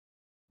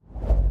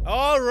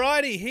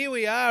Alrighty, here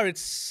we are.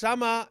 It's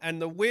summer and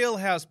the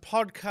Wheelhouse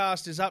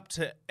podcast is up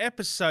to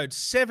episode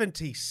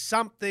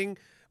 70-something.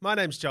 My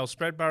name's Joel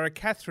Spreadborough.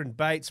 Catherine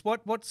Bates.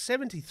 What's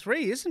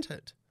 73, isn't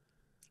it?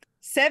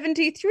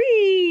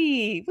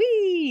 73.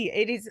 Whee!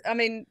 It is,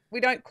 we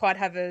don't quite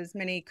have as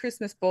many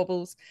Christmas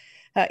baubles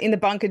in the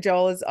bunker,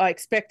 Joel, as I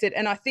expected.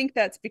 And I think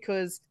that's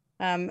because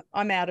I'm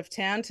out of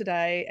town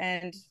today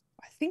and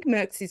I think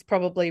Merck's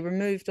probably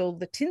removed all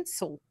the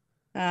tinsel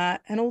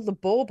and all the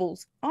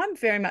baubles. I'm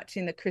very much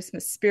in the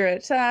Christmas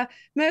spirit.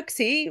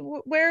 Merksy,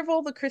 where have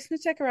all the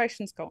Christmas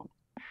decorations gone?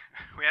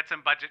 We had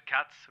some budget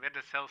cuts. We had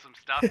to sell some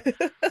stuff.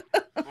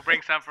 We'll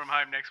bring some from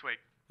home next week.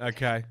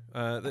 Okay.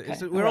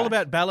 We're all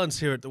about balance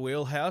here at the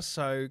Wheelhouse.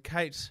 So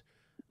Kate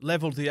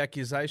levelled the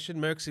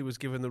accusation. Merksy was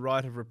given the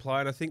right of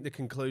reply. And I think the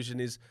conclusion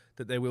is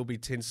that there will be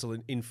tinsel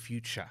in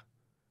future.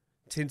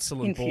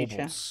 Tinsel and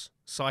baubles.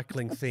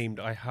 Cycling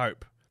themed, I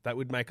hope. That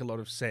would make a lot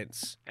of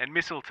sense. And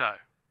mistletoe.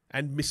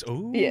 And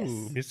yes.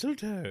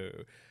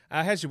 Mistletoe.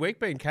 How's your week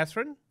been,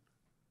 Catherine?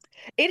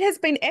 It has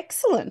been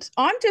excellent.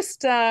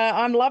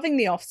 I'm loving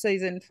the off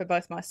season for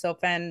both myself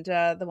and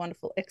the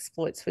wonderful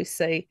exploits we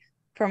see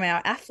from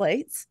our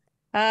athletes.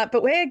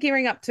 But we're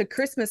gearing up to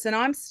Christmas and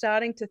I'm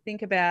starting to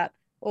think about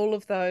all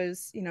of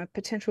those,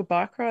 potential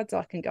bike rides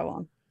I can go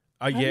on.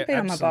 Oh, I haven't been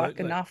on my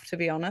bike enough, to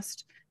be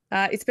honest.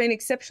 It's been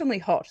exceptionally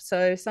hot.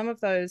 So some of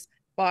those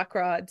bike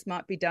rides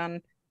might be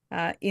done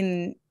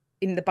in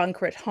the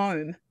bunker at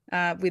home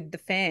with the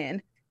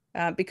fan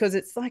because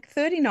it's like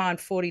 39,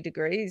 40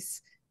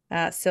 degrees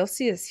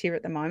Celsius here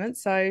at the moment.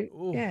 So,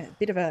 yeah, a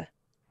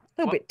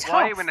little bit tough.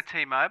 Why are you in a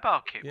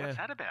T-Mobile kit? Yeah. What's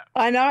that about?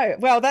 I know.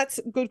 Well, that's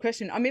a good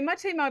question. I'm in my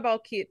T-Mobile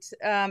kit,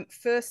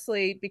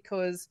 firstly,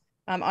 because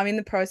I'm in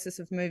the process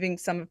of moving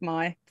some of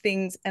my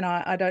things and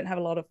I don't have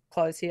a lot of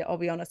clothes here, I'll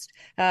be honest.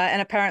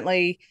 And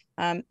apparently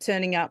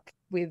turning up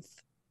with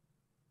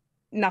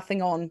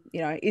nothing on,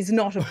 is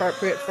not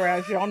appropriate for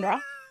our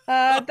genre.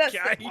 That's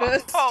the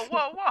first.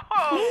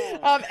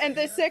 Whoa. And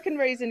the second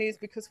reason is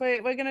because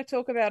we're going to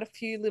talk about a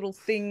few little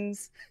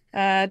things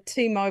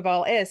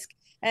T-Mobile-esque.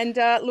 And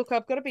look,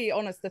 I've got to be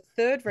honest, the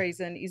third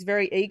reason is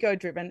very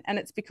ego-driven, and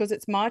it's because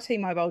it's my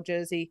T-Mobile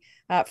jersey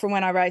from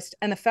when I raced,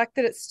 and the fact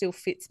that it still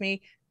fits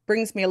me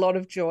brings me a lot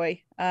of joy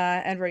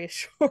and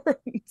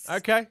reassurance.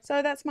 Okay.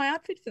 So that's my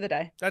outfit for the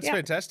day. That's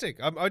fantastic.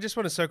 I just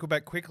want to circle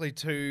back quickly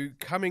to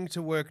coming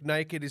to work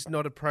naked is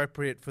not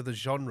appropriate for the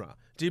genre.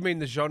 Do you mean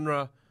the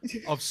genre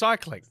of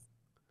cycling?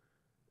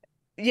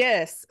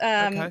 Yes.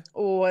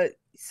 Or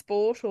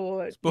sport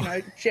or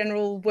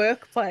general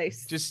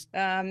workplace. Just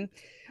I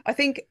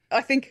think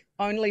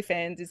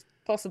OnlyFans is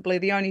possibly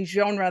the only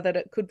genre that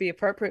it could be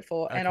appropriate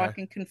for, and I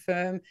can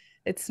confirm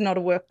it's not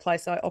a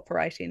workplace I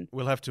operate in.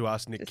 We'll have to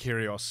ask Nick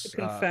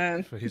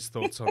Kyrgios for his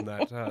thoughts on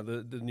that,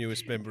 the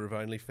newest member of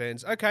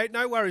OnlyFans. Okay,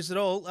 no worries at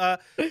all.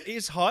 It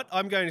is hot.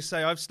 I'm going to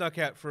say I've snuck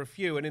out for a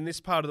few, and in this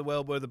part of the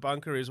world where the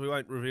bunker is, we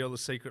won't reveal the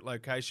secret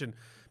location,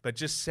 but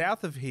just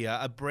south of here,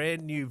 a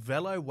brand new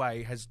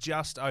veloway has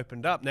just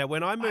opened up. Now,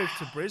 when I moved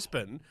to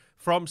Brisbane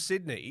from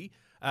Sydney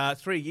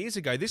 3 years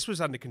ago, this was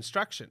under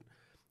construction.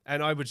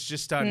 And I was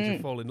just starting to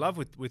fall in love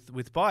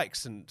with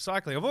bikes and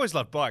cycling. I've always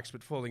loved bikes,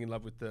 but falling in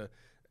love with the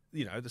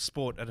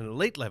sport at an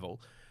elite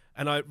level.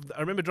 And I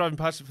remember driving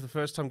past it for the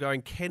first time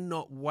going,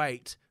 cannot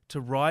wait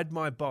to ride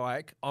my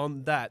bike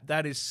on that.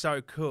 That is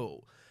so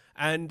cool.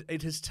 And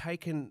it has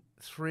taken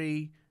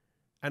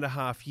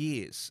 3.5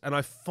 years. And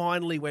I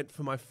finally went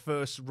for my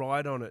first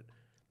ride on it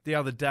the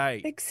other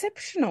day.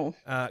 Exceptional.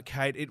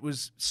 Kate, it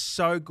was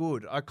so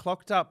good. I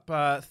clocked up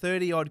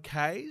 30-odd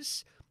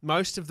Ks,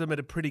 most of them at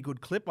a pretty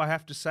good clip, I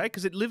have to say,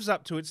 because it lives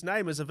up to its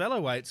name as a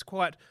veloway. It's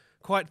quite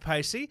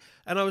pacey.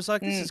 And I was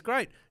like, this is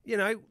great.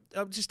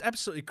 I'm just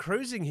absolutely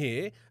cruising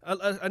here.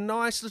 A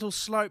nice little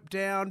slope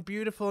down,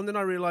 beautiful. And then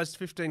I realised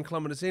 15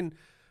 kilometres in,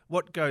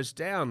 what goes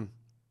down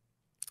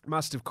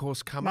must, of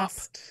course, come up.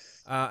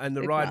 And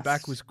the ride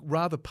back was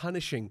rather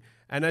punishing.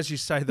 And as you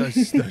say,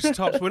 those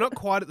tops, we're not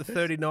quite at the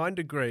 39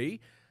 degree,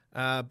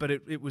 but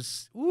it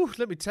was,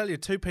 let me tell you,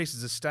 2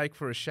 pieces of steak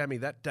for a chamois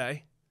that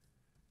day.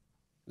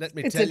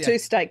 It's a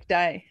 2-steak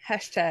day.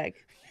 Hashtag.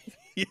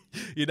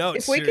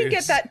 If we can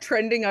get that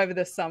trending over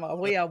the summer,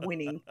 we are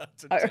winning.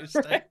 It's a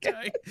 2-steak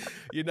day.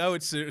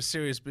 It's a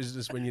serious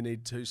business when you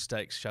need 2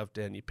 steaks shoved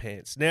down your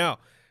pants. Now,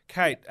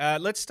 Kate,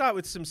 let's start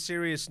with some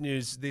serious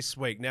news this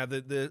week. Now,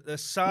 the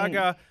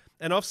saga,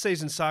 an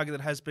off-season saga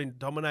that has been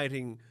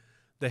dominating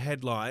the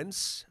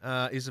headlines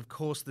is, of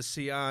course, the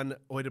Cian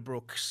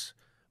Oiderbrooks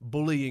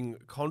bullying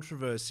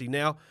controversy.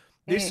 Now,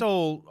 this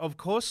all, of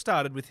course,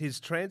 started with his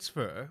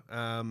transfer,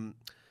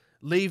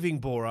 leaving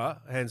Bora,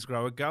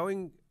 Hansgrohe,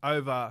 going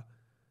over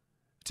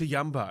to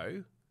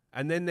Jumbo,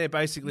 and then they're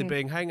basically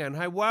being, hang on,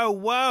 hey,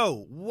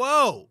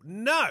 whoa,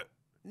 no,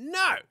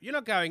 you're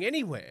not going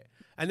anywhere.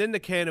 And then the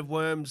can of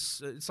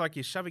worms, it's like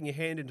you're shoving your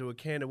hand into a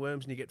can of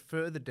worms and you get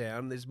further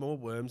down, there's more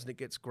worms and it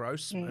gets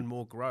gross and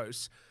more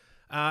gross.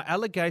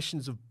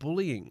 Allegations of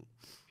bullying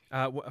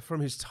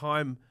from his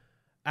time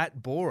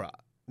at Bora.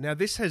 Now,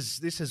 this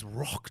has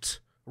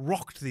rocked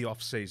rocked the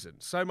off-season,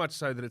 so much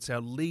so that it's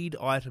our lead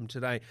item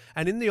today.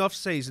 And in the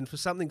off-season, for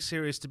something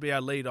serious to be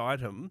our lead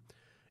item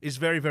is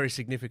very, very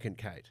significant,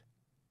 Kate.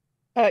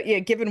 Yeah,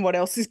 given what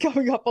else is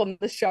going up on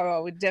the show, I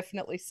would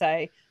definitely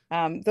say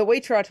that we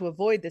try to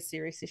avoid the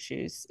serious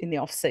issues in the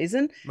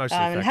off-season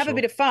and have a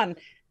bit of fun.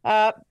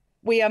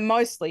 We are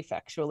mostly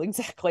factual,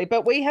 exactly.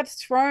 But we have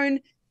thrown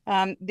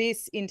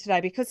this in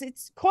today because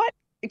it's quite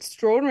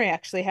extraordinary,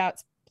 actually, how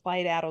it's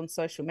played out on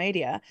social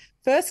media.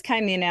 First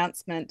came the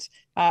announcement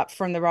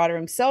from the rider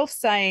himself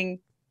saying,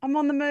 I'm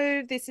on the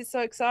move. This is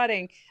so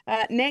exciting.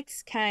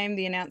 Next came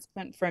the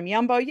announcement from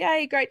Yumbo.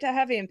 Yay, great to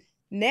have him.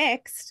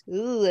 Next,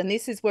 and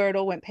this is where it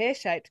all went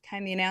pear-shaped,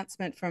 came the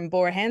announcement from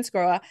Bora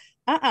Hansgrohe.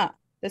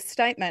 The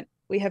statement,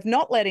 we have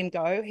not let him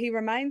go. He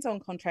remains on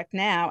contract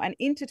now and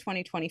into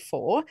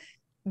 2024.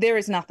 There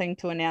is nothing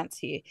to announce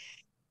here.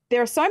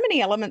 There are so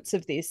many elements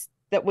of this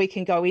that we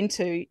can go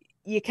into.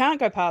 You can't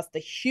go past the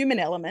human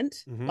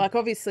element. Like,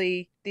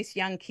 obviously, this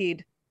young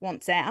kid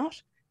wants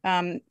out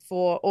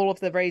for all of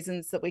the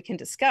reasons that we can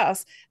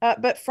discuss.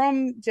 But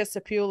from just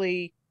a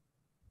purely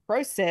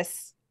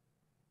process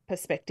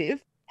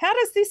perspective, how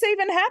does this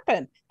even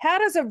happen? How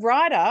does a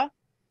rider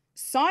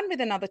sign with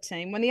another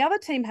team when the other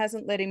team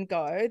hasn't let him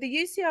go? The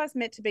UCI is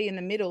meant to be in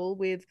the middle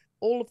with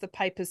all of the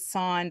papers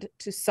signed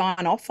to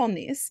sign off on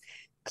this.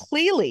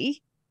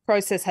 Clearly,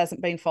 process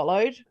hasn't been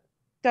followed.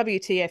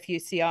 WTF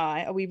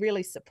UCI, are we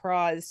really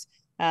surprised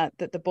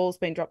that the ball's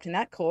been dropped in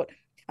that court?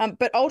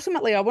 But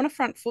ultimately, I want to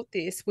front foot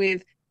this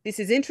with, this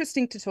is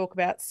interesting to talk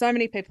about. So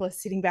many people are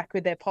sitting back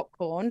with their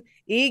popcorn,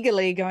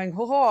 eagerly going,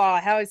 oh,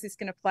 how is this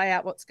going to play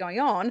out? What's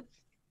going on?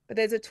 But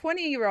there's a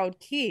 20-year-old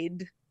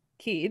kid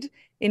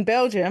in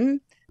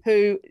Belgium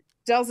who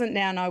doesn't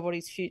now know what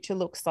his future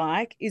looks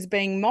like, is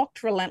being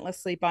mocked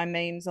relentlessly by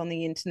memes on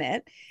the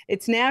internet.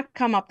 It's now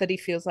come up that he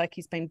feels like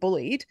he's been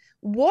bullied.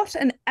 What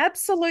an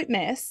absolute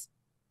mess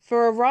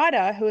for a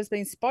rider who has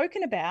been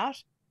spoken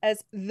about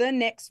as the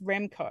next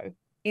Remco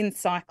in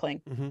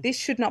cycling. This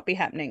should not be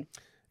happening.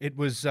 It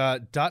was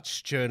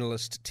Dutch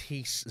journalist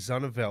Thies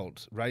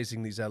Zonneveld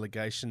raising these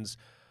allegations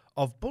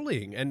of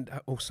bullying. And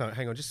also,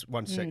 hang on just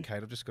one sec,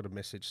 Kate. I've just got a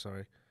message,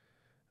 sorry.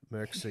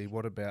 Merksy,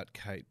 what about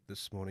Kate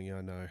this morning? I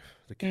know,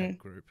 the Kate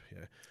group,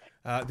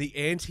 yeah. The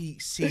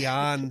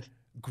anti-Cian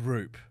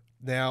group.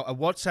 Now, a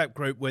WhatsApp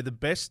group where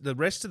the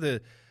rest of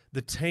the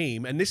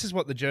team, and this is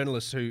what the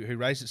journalist who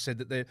raised it said,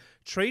 that they're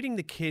treating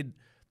the kid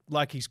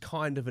like he's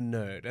kind of a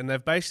nerd. And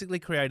they've basically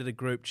created a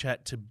group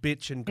chat to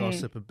bitch and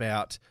gossip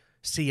about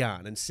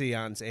Cian and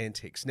Cian's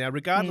antics. Now,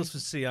 regardless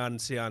of Cian and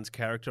Cian's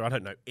character, I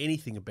don't know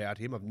anything about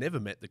him. I've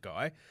never met the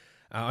guy.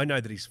 I know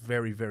that he's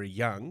very, very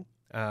young,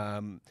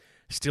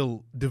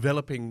 still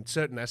developing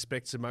certain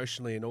aspects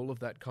emotionally and all of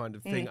that kind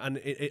of thing, and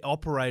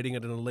operating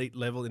at an elite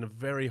level in a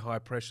very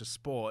high-pressure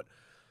sport.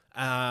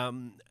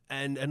 And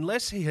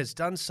unless he has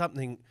done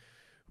something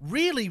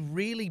really,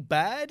 really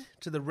bad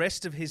to the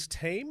rest of his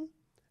team,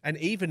 and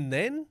even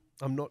then,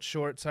 I'm not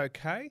sure it's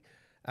okay,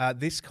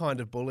 this kind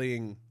of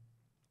bullying,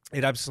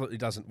 it absolutely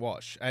doesn't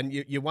wash. And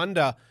you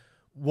wonder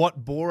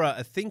what Bora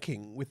are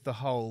thinking with the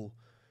whole,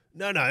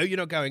 no, you're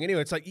not going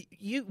anywhere. It's like,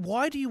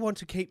 why do you want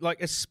to keep,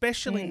 like,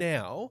 especially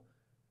now,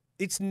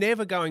 it's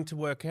never going to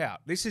work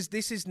out. This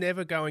is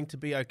never going to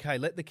be okay.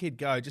 Let the kid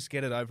go. Just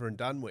get it over and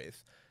done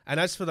with. And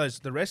as for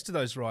the rest of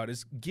those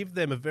riders, give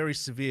them a very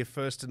severe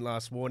first and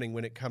last warning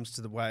when it comes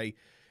to the way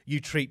you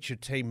treat your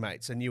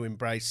teammates and you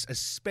embrace,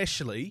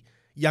 especially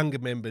younger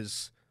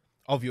members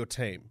of your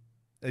team.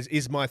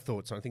 Is my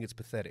thoughts. I think it's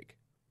pathetic.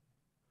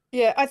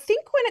 Yeah, I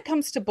think when it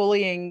comes to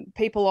bullying,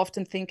 people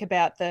often think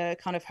about the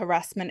kind of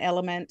harassment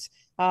element,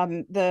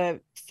 the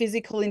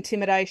physical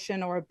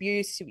intimidation or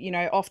abuse. You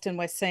know, often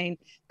we're seeing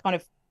kind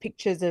of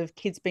pictures of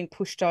kids being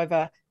pushed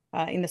over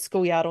in the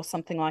schoolyard or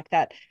something like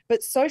that.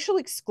 But social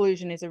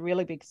exclusion is a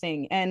really big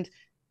thing. And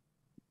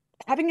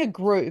having a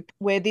group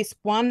where this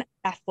one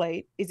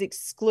athlete is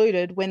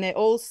excluded when they're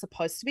all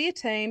supposed to be a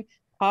team,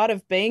 part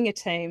of being a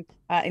team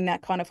in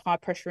that kind of high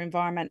pressure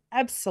environment,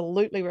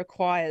 absolutely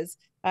requires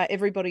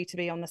everybody to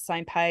be on the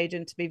same page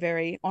and to be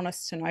very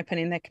honest and open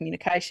in their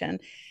communication.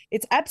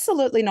 It's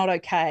absolutely not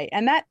okay.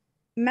 And that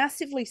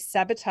massively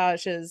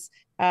sabotages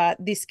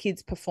this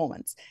kid's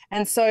performance.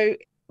 And so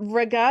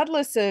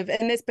regardless of,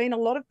 and there's been a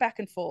lot of back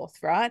and forth,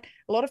 right?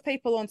 A lot of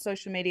people on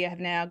social media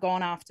have now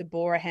gone after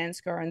Bora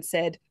Hansgrohe and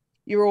said,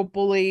 you're all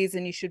bullies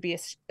and you should be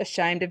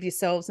ashamed of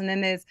yourselves. And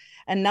then there's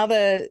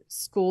another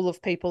school of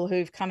people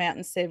who've come out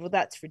and said, well,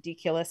 that's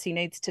ridiculous. He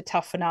needs to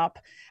toughen up.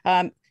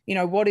 You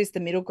know, what is the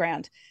middle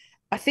ground?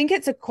 I think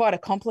it's quite a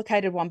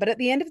complicated one. But at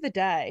the end of the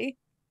day,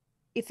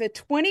 if a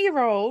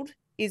 20-year-old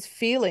is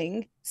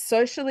feeling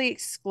socially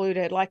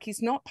excluded, like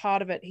he's not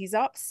part of it, he's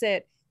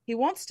upset, he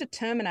wants to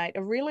terminate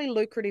a really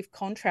lucrative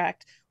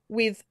contract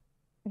with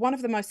one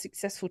of the most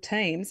successful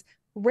teams,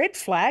 red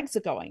flags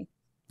are going.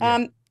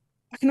 Yeah.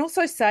 I can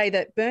also say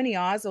that Bernie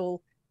Eisel,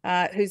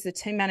 who's the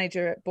team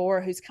manager at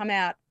Bora, who's come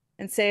out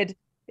and said,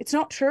 it's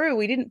not true,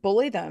 we didn't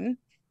bully them.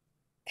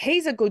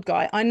 He's a good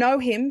guy. I know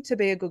him to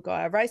be a good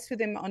guy. I raced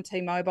with him on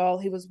T-Mobile.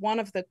 He was one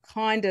of the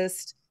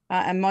kindest,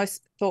 and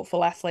most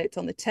thoughtful athletes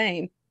on the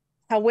team.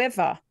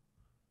 However,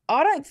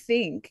 I don't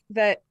think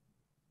that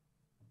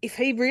if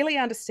he really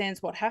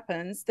understands what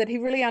happens, that he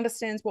really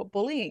understands what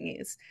bullying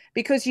is,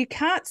 because you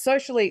can't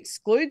socially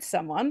exclude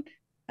someone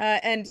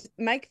and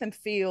make them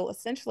feel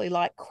essentially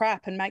like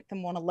crap and make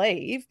them want to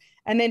leave,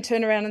 and then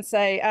turn around and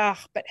say,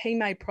 but he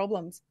made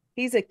problems.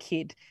 He's a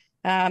kid.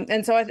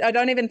 And so I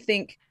don't even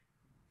think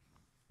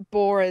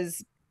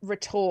Bora's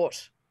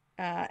retort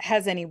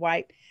has any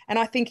weight. And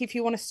I think if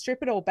you want to strip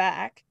it all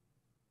back,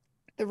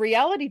 the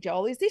reality,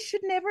 Joel, is this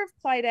should never have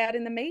played out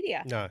in the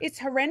media. No. It's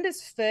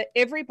horrendous for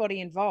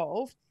everybody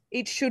involved.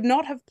 It should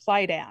not have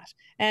played out.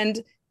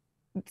 And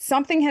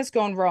something has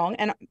gone wrong.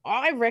 And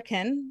I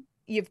reckon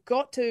you've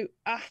got to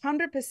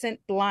 100%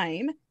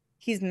 blame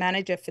his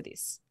manager for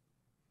this.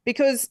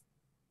 Because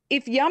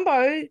if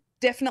Yumbo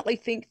definitely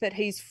think that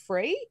he's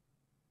free,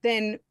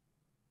 then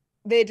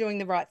they're doing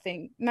the right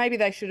thing. Maybe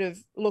they should have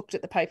looked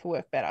at the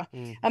paperwork better.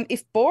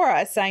 If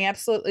Bora is saying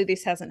absolutely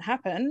this hasn't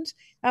happened,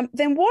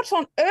 then what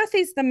on earth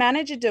is the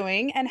manager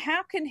doing, and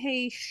how can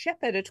he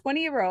shepherd a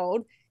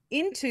 20-year-old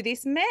into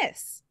this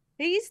mess?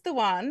 He's the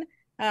one,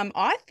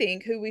 I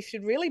think, who we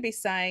should really be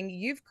saying,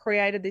 you've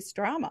created this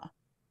drama.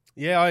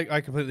 Yeah,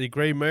 I completely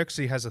agree.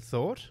 Merksy has a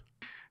thought.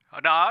 Oh,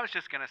 no, I was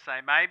just going to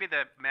say maybe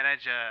the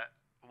manager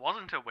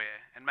wasn't aware,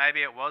 and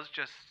maybe it was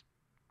just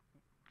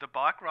the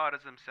bike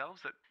riders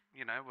themselves that,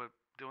 were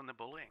doing the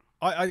bullying.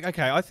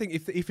 I think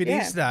if it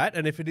is that,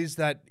 and if it is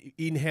that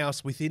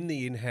in-house within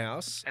the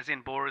in-house... As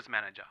in Bora's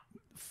manager.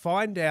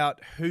 Find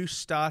out who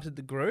started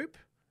the group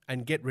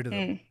and get rid of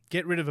them.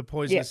 Get rid of a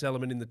poisonous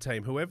element in the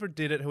team. Whoever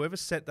did it, whoever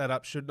set that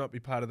up should not be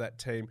part of that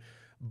team.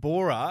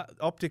 Bora,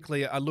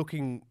 optically, are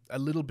looking a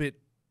little bit,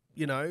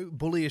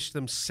 bullyish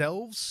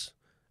themselves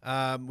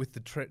with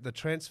the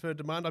transfer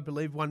demand. I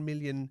believe €1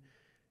 million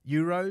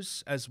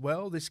as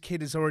well. This kid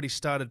has already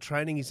started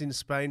training. He's in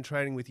Spain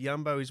training with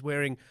Yumbo. He's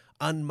wearing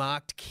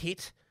unmarked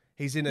kit.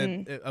 He's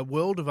in a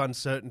world of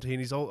uncertainty, and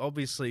he's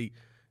obviously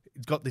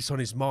got this on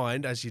his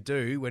mind, as you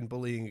do when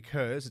bullying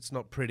occurs. It's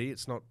not pretty.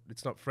 It's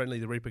not friendly.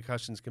 The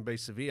repercussions can be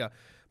severe.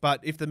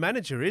 But if the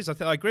manager is,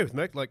 I agree with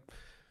Merck. Like,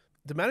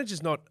 the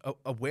manager's not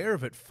aware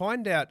of it.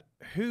 Find out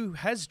who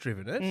has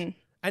driven it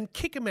and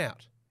kick him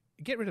out.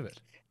 Get rid of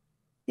it.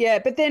 Yeah,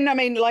 but then,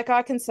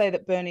 I can say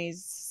that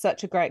Bernie's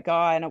such a great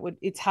guy, and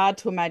it's hard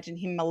to imagine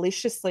him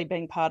maliciously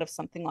being part of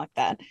something like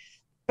that.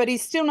 But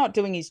he's still not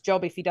doing his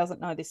job if he doesn't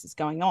know this is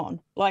going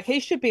on. Like, he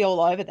should be all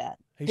over that.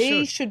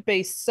 He should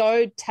be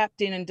so tapped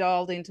in and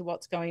dialed into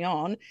what's going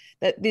on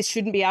that this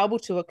shouldn't be able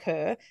to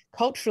occur.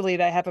 Culturally,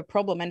 they have a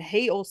problem, and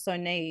he also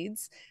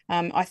needs,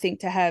 I think,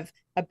 to have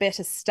a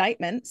better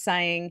statement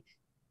saying,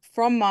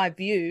 from my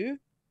view,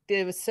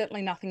 there was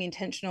certainly nothing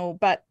intentional,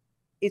 but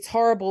it's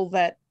horrible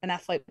that an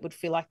athlete would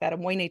feel like that,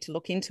 and we need to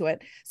look into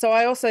it. So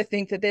I also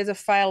think that there's a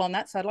fail on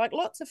that side, like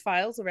lots of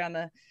fails around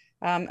the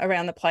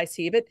place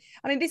here. But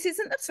this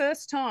isn't the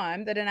first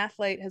time that an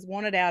athlete has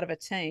wanted out of a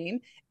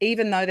team,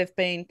 even though they've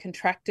been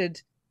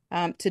contracted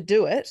to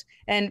do it.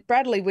 And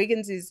Bradley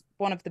Wiggins is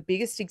one of the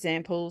biggest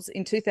examples.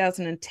 In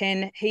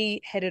 2010,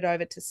 he headed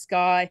over to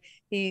Sky.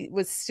 He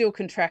was still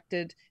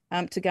contracted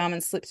to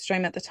Garmin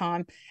Slipstream at the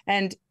time.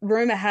 And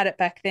rumour had it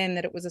back then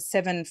that it was a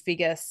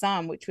 7-figure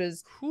sum, which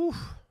was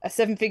a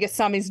 7-figure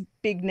sum is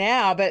big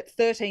now, but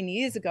 13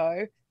 years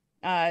ago,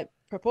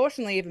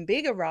 proportionally even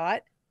bigger,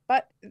 right?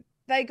 But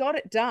they got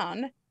it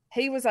done.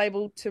 He was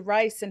able to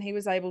race, and he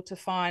was able to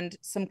find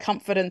some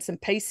confidence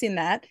and peace in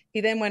that.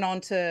 He then went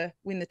on to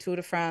win the Tour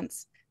de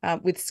France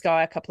with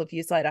Sky a couple of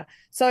years later.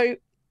 So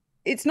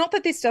it's not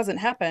that this doesn't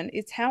happen,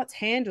 it's how it's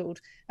handled.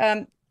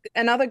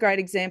 Another great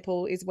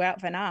example is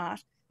Wout van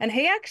Aert. And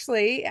he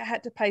actually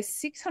had to pay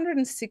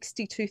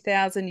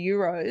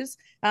 €662,000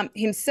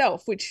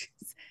 himself, which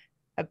is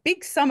a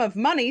big sum of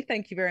money.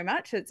 Thank you very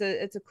much. It's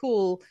a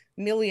cool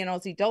million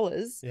Aussie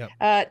dollars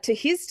to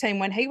his team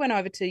when he went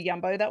over to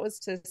Yumbo. That was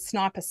to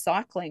Sniper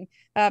Cycling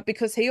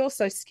because he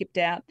also skipped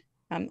out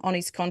on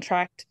his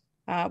contract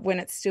when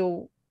it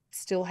still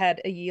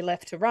had a year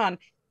left to run.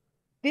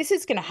 This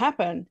is going to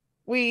happen.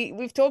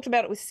 We've talked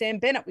about it with Sam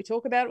Bennett. We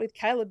talk about it with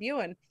Caleb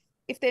Ewan.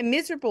 If they're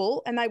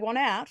miserable and they want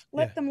out,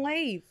 let them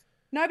leave.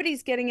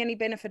 Nobody's getting any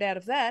benefit out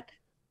of that.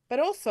 But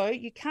also,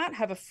 you can't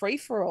have a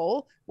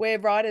free-for-all where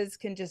riders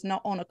can just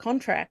not honour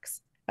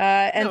contracts.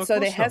 So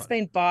there has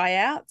been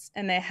buyouts,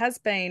 and there has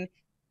been,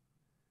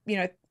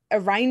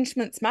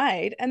 arrangements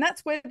made. And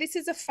that's where this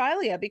is a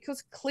failure,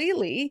 because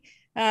clearly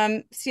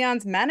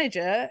Cian's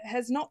manager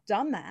has not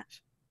done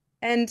that.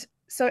 And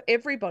so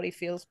everybody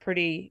feels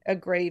pretty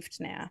aggrieved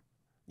now.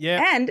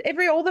 Yeah. And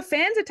all the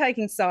fans are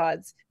taking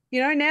sides.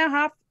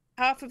 Now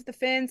half of the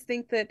fans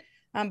think that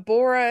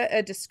Bora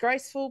are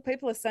disgraceful.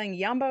 People are saying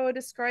Yumbo are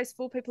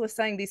disgraceful. People are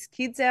saying this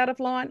kid's out of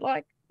line.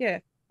 What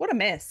a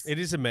mess. It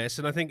is a mess.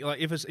 And I think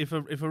if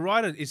a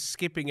rider is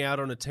skipping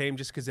out on a team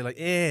just because they're like,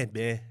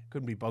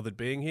 couldn't be bothered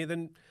being here,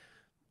 then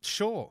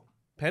sure,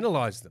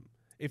 penalise them.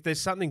 If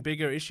there's something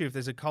bigger issue, if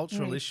there's a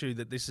cultural issue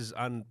that this is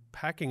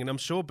unpacking, and I'm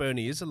sure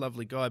Bernie is a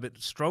lovely guy, but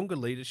stronger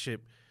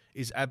leadership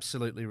is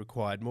absolutely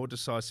required. More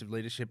decisive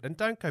leadership, and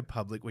don't go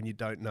public when you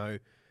don't know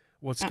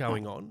what's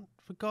going on.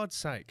 For God's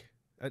sake,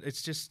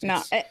 it's just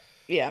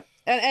yeah.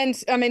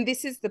 And I mean,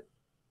 this is the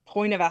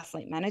point of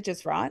athlete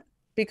managers, right?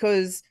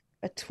 Because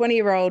a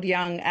 20-year-old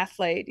young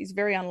athlete is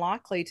very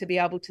unlikely to be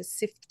able to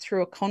sift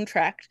through a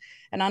contract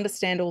and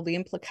understand all the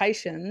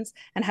implications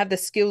and have the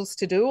skills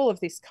to do all of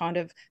this kind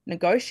of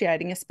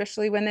negotiating,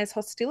 especially when there's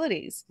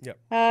hostilities.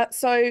 Yep.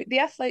 So the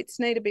athletes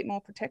need a bit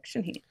more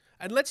protection here.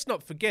 And let's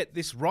not forget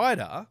this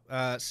rider,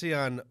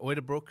 Cian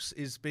Oiderbrooks,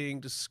 is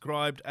being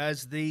described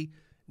as the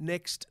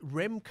next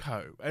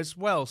Remco as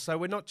well. So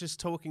we're not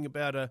just talking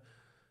about a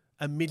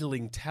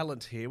middling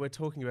talent here. We're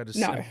talking about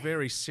a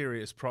very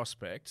serious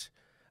prospect.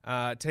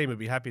 Team would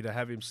be happy to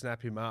have him,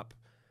 snap him up,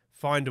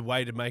 find a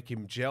way to make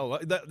him gel.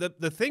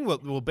 The thing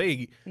will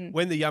be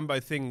when the Jumbo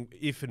thing,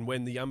 if and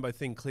when the Jumbo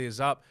thing clears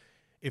up,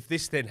 if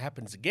this then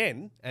happens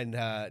again and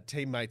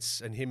teammates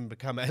and him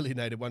become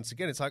alienated once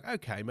again, it's like,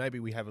 okay, maybe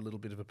we have a little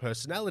bit of a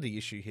personality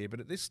issue here. But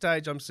at this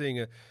stage, I'm seeing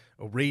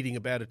or reading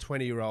about a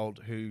 20-year-old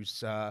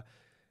who's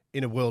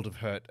in a world of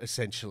hurt,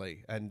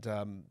 essentially, and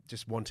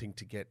just wanting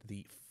to get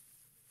the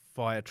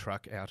fire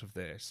truck out of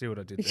there. See what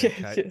I did there,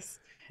 Kate? Yes.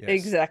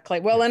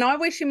 Exactly. Well, and I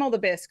wish him all the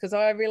best, because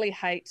I really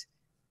hate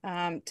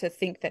to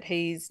think that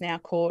he's now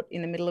caught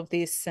in the middle of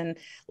this and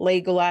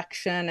legal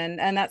action,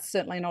 and that's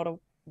certainly not a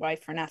way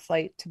for an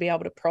athlete to be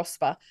able to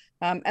prosper.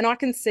 And I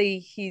can see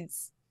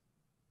his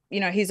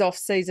off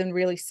season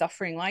really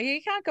suffering. Like,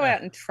 you can't go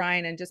out and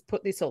train and just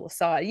put this all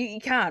aside. You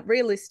can't.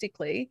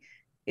 Realistically,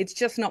 it's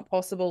just not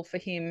possible for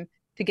him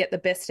to get the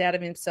best out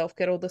of himself,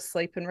 get all the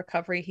sleep and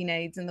recovery he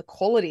needs and the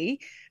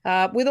quality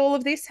with all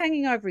of this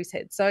hanging over his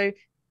head. So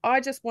I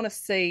just want to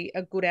see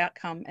a good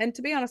outcome. And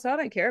to be honest, I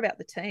don't care about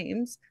the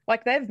teams.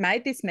 Like, they've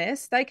made this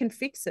mess. They can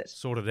fix it.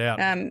 Sort it out.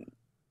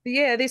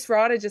 This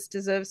rider just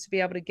deserves to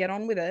be able to get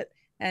on with it.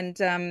 And,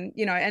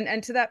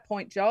 and to that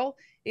point, Joel,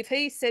 if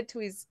he said to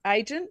his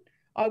agent,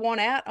 I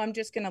want out, I'm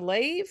just going to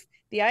leave,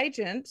 the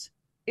agent,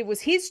 it was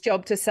his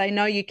job to say,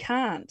 no, you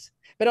can't.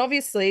 But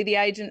obviously the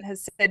agent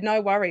has said,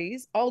 no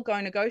worries, I'll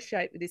go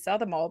negotiate with this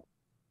other mob.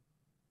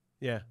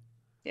 Yeah.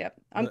 Yeah,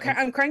 I'm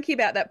cranky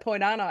about that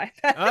point, aren't I?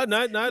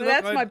 No.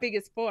 That's my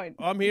biggest point.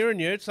 I'm hearing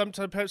you.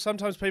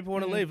 Sometimes people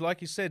want to leave.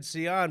 Like you said,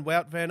 Cian,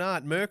 Wout van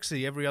Aert,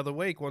 Merksy every other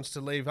week wants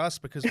to leave us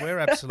because we're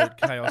absolute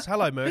chaos.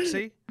 Hello,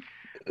 Merksy.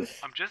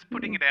 I'm just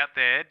putting it out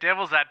there,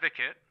 devil's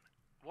advocate.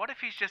 What if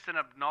he's just an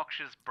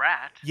obnoxious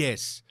brat?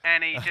 Yes.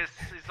 And he just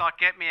is like,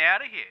 get me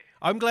out of here.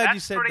 I'm glad you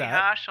said that. That's pretty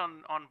harsh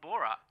on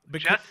Bora.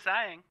 Just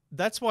saying.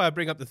 That's why I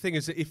bring up the thing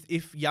is that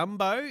if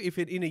Jumbo,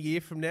 in a year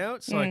from now,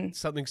 it's like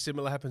something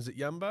similar happens at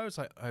Jumbo, it's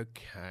like,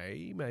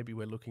 okay, maybe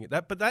we're looking at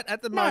that. But that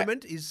at the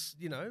moment is,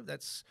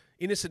 that's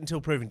innocent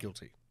until proven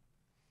guilty.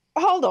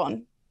 Hold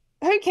on.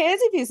 Who cares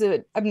if he's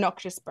an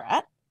obnoxious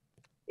brat?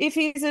 If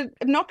he's an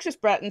obnoxious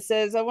brat and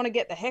says, I want to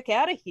get the heck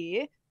out of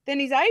here, then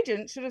his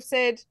agent should have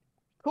said,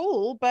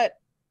 cool, but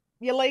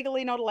you're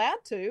legally not allowed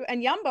to.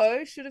 And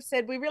Jumbo should have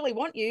said, we really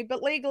want you,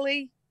 but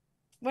legally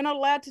we're not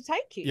allowed to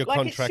take you. You're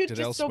contracted elsewhere. It should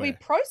just all be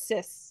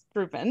process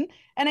driven.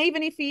 And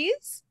even if he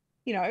is,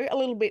 a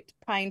little bit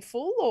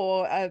painful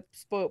or a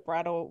spoilt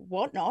brat or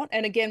whatnot,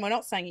 and again, we're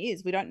not saying he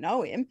is, we don't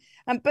know him,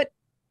 but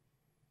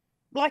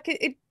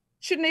it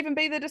shouldn't even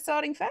be the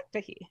deciding factor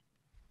here.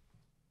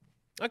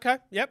 Okay,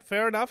 yep,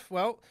 fair enough.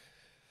 Well,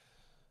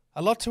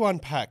 a lot to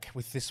unpack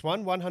with this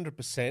one,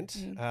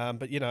 100%.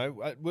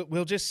 But,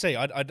 we'll just see.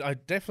 I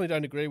definitely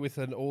don't agree with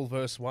an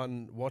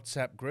all-verse-one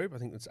WhatsApp group. I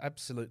think that's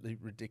absolutely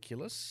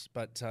ridiculous.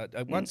 But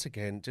once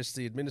again, just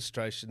the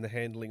administration, the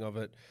handling of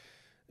it,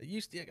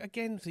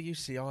 again, the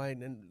UCI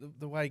and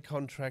the way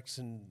contracts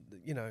and,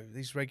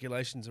 these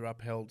regulations are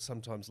upheld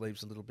sometimes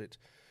leaves a little bit,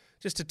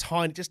 just a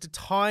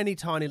tiny,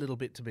 tiny little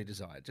bit to be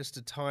desired. Just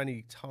a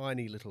tiny,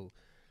 tiny little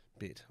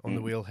bit on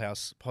the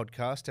Wheelhouse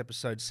podcast,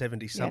 episode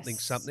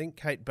 70-something.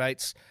 Kate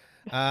Bates.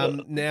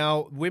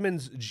 Now,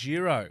 women's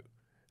Giro.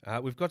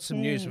 We've got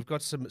some news. We've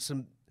got some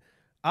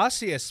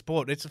RCS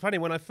Sport. It's funny,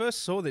 when I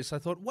first saw this, I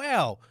thought,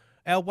 wow,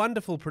 our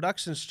wonderful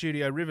production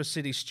studio, River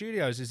City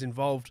Studios, is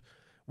involved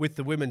with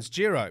the women's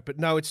Giro. But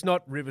no, it's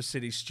not River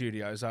City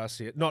Studios,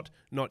 RCS.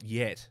 Not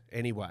yet,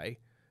 anyway.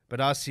 But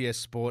RCS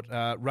Sport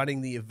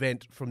running the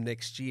event from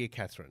next year,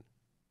 Catherine.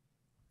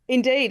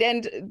 Indeed,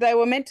 and they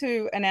were meant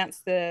to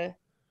announce the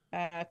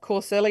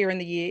course earlier in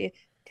the year,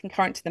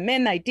 concurrent to the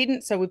men. They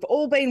didn't, so we've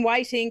all been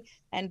waiting,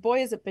 and boy,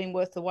 has it been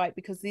worth the wait,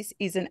 because this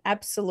is an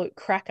absolute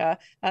cracker.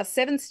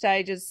 7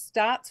 stages,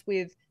 starts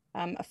with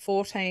a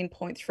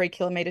 14.3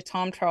 kilometre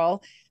time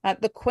trial.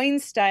 The Queen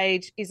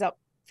stage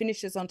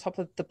finishes on top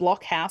of the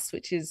Blockhouse,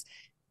 which is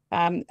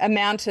a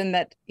mountain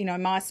that,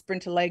 my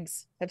sprinter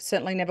legs have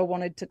certainly never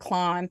wanted to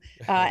climb,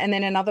 and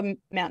then another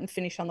mountain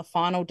finish on the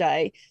final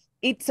day.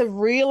 It's a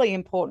really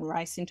important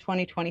race in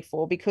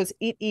 2024 because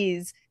it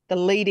is the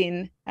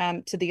lead-in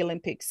to the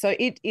Olympics. So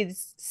it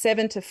is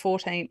 7th to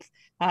 14th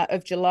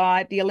of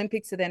July. The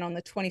Olympics are then on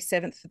the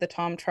 27th for the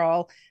time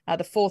trial,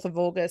 the 4th of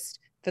August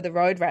for the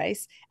road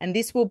race. And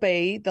this will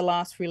be the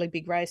last really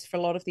big race for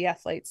a lot of the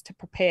athletes to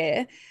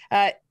prepare.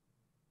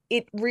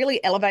 it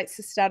really elevates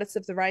the status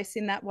of the race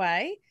in that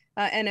way.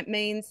 And it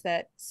means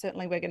that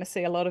certainly we're going to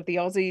see a lot of the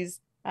Aussies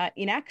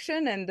in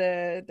action, and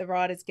the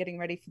riders getting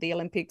ready for the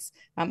Olympics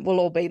will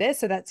all be there.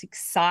 So that's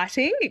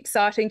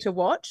exciting to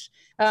watch.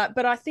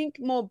 But I think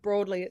more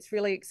broadly, it's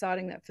really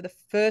exciting that for the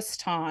first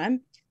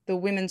time, the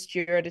women's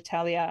Giro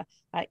d'Italia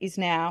is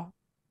now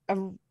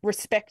a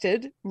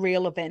respected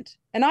real event.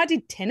 And I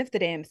did 10 of the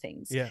damn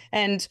things. Yeah.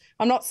 And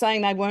I'm not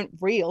saying they weren't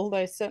real.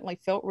 They certainly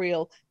felt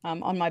real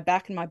on my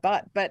back and my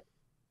butt. But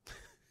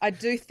I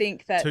do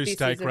think that this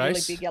is a really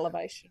big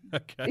elevation.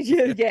 Okay.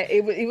 Yeah,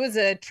 it was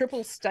a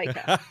triple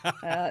staker,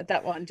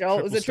 that one, Joel.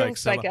 It was a triple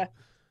staker.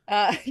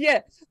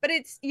 Yeah, but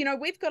it's,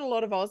 we've got a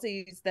lot of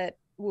Aussies that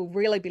will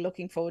really be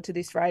looking forward to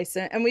this race.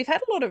 And we've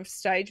had a lot of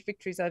stage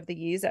victories over the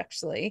years,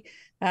 actually.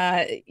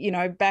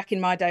 Back in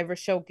my day,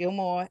 Rochelle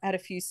Gilmore had a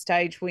few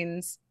stage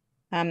wins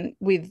in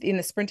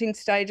the sprinting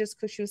stages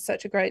because she was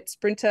such a great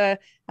sprinter.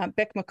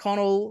 Beck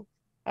McConnell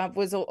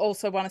was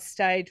also won a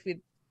stage with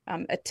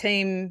a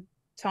team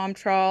time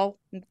trial.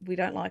 We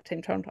don't like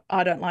team time.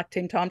 I don't like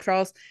team time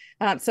trials.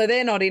 So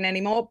they're not in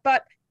anymore.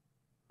 But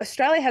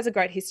Australia has a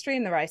great history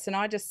in the race, and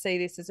I just see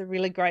this as a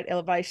really great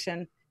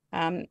elevation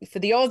for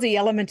the Aussie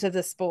element of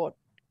the sport.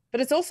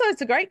 But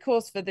it's a great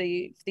course for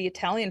the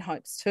Italian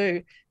hopes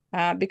too,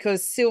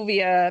 because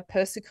Silvia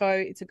Persico,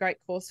 it's a great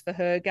course for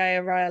her.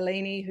 Gaia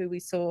Raioline, who we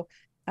saw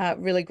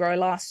really grow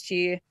last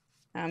year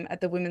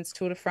at the Women's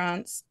Tour de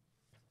France.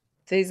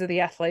 These are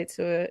the athletes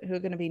who are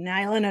going to be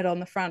nailing it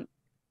on the front.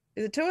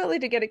 Is it too early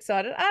to get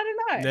excited? I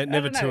don't know.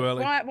 Never too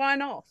early. Why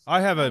not?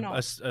 I have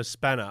a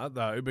spanner,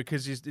 though,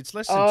 because it's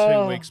less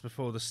than 2 weeks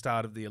before the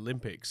start of the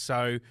Olympics.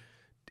 So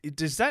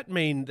does that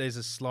mean there's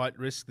a slight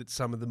risk that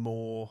some of the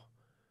more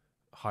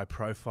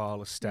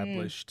high-profile,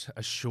 established,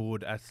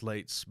 assured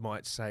athletes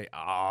might say,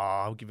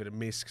 I'll give it a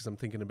miss because I'm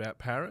thinking about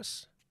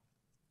Paris?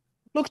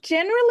 Look,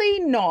 generally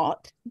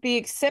not, the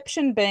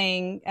exception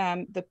being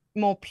the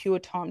more pure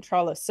time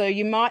trialists. So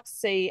you might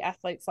see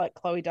athletes like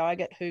Chloe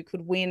Dygert who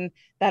could win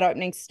that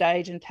opening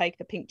stage and take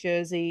the pink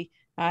jersey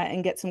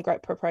and get some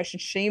great preparation.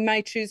 She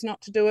may choose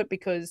not to do it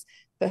because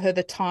for her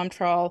the time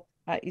trial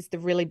is the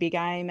really big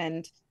aim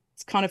and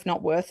it's kind of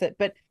not worth it.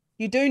 But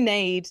you do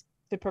need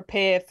to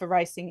prepare for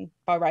racing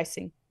by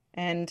racing.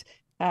 And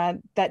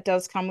that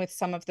does come with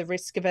some of the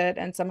risk of it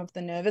and some of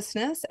the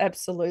nervousness,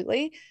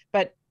 absolutely.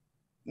 But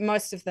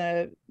most of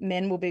the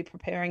men will be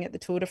preparing at the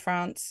Tour de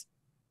France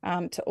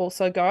to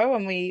also go.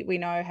 And we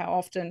know how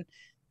often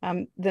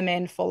the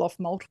men fall off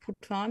multiple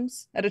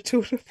times at a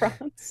Tour de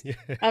France.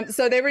 Yeah.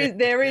 So there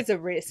is a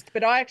risk,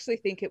 but I actually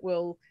think it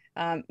will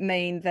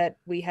mean that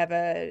we have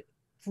a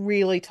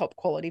really top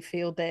quality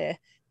field there.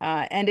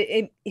 And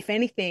if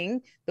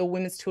anything, the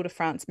Women's Tour de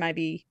France may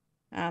be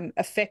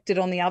affected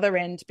on the other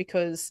end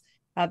because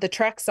the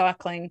track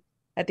cycling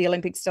at the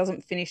Olympics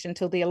doesn't finish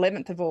until the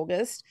 11th of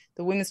August.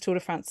 The Women's Tour de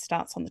France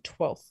starts on the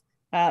 12th.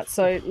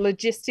 So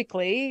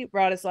logistically,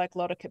 riders like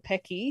Lotte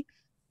Kopecky,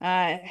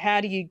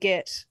 how do you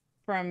get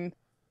from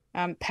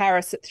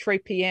Paris at 3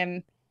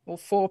 p.m. or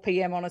 4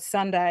 p.m. on a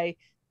Sunday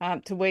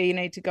to where you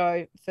need to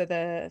go for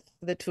the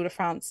Tour de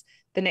France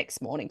the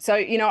next morning? So,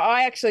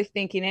 I actually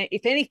think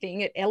if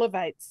anything, it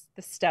elevates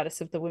the status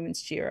of the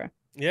Women's Giro.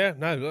 Yeah,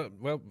 no,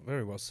 well,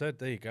 very well said.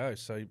 There you go.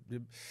 So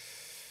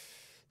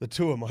the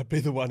Tour might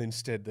be the one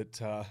instead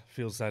that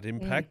feels that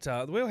impact.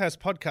 The Wheelhouse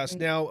Podcast.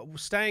 Now,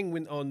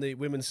 staying on the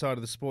women's side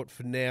of the sport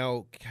for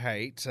now,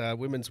 Kate,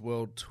 Women's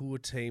World Tour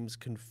teams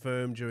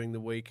confirmed during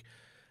the week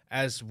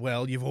as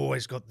well. You've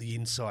always got the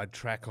inside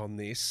track on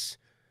this.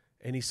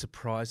 Any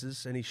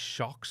surprises? Any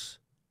shocks?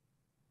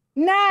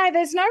 No,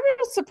 there's no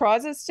real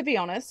surprises, to be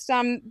honest.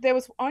 There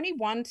was only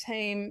one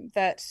team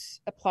that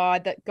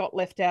applied that got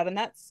left out, and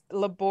that's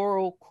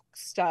Laboral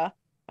Cookster.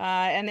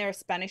 And they're a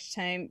Spanish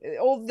team.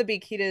 All the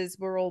big hitters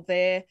were all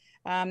there.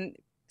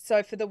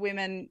 So for the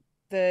women,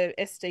 the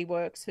SD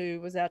Works, who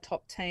was our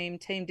top team,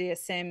 Team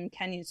DSM,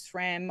 Canyon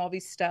SRAM,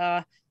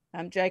 Movistar,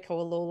 Jayco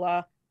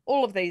Alula,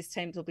 all of these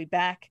teams will be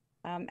back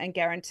and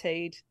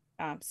guaranteed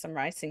some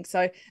racing.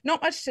 So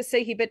not much to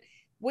see here, but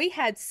we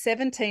had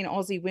 17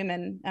 Aussie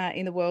women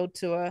in the World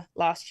Tour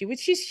last year,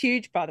 which is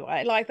huge, by the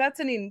way. Like, that's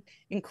an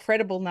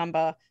incredible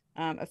number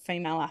of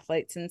female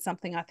athletes and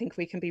something I think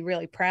we can be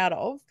really proud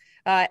of.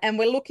 And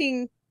we're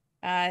looking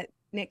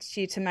next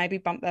year to maybe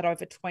bump that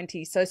over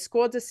 20. So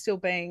squads are still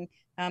being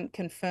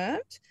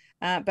confirmed,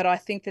 but I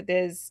think that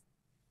there's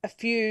a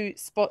few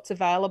spots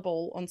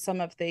available on some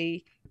of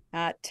the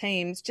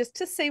teams just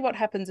to see what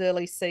happens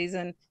early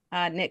season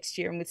next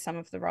year and with some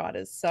of the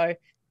riders. So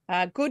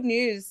good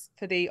news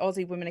for the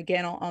Aussie women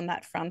again on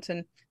that front.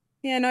 And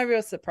yeah, no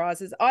real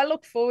surprises. I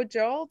look forward,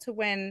 Joel, to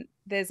when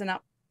there's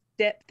enough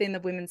depth in the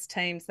women's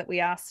teams that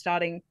we are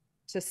starting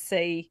to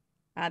see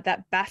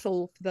that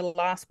battle for the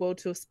last World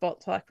Tour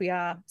spot like we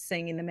are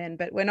seeing in the men,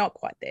 but we're not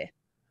quite there.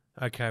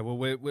 Okay, well,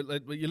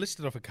 you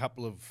listed off a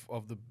couple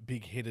of the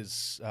big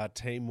hitters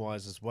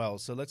team-wise as well,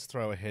 so let's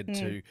throw ahead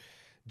to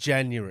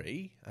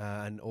January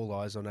and all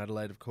eyes on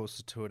Adelaide, of course,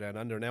 the Tour Down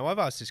Under. Now, I've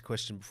asked this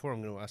question before,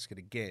 I'm going to ask it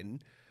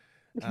again.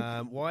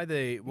 Why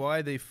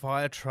the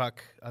fire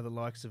truck are the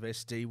likes of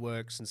SD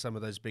Works and some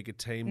of those bigger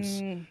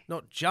teams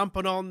not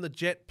jumping on the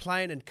jet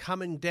plane and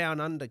coming down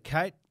under,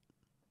 Kate?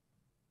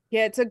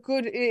 Yeah, it's a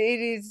good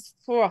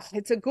one.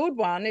 It's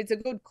a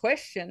good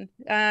question.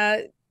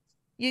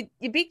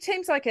 Your big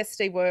teams like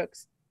SD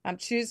Works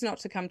choose not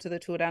to come to the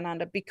Tour Down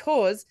Under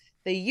because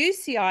the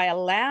UCI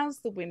allows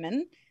the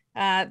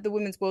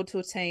Women's World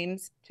Tour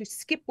teams to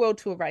skip World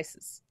Tour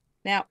races.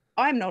 Now,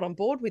 I'm not on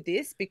board with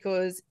this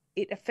because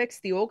it affects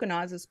the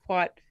organisers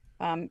quite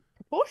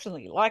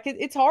proportionally. Like,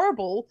 it's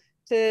horrible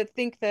to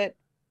think that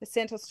the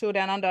Santos Tour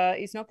Down Under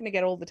is not going to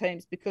get all the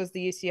teams because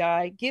the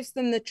UCI gives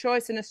them the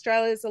choice, and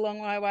Australia's a long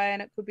way away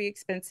and it could be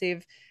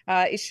expensive.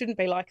 It shouldn't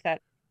be like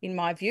that, in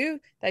my view.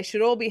 They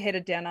should all be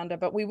headed down under,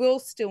 but we will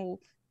still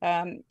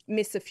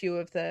miss a few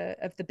of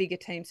the bigger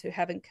teams who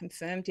haven't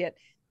confirmed yet.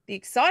 The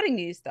exciting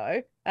news,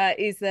 though,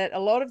 is that a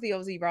lot of the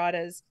Aussie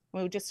riders,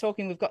 we were just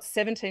talking, we've got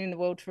 17 in the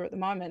World Tour at the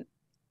moment.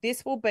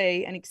 This will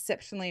be an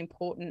exceptionally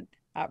important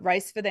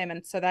race for them.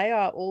 And so they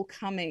are all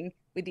coming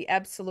with the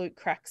absolute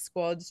crack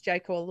squads.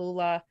 Jayco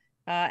Alula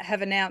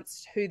have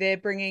announced who they're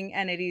bringing,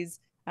 and it is,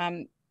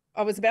 I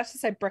was about to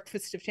say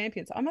breakfast of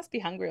champions. I must be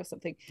hungry or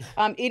something.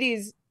 It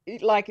is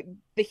like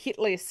the hit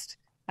list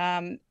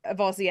of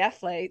Aussie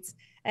athletes.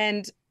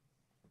 And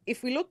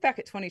if we look back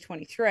at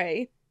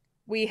 2023,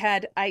 we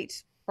had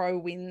 8 pro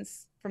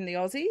wins from the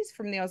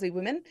Aussie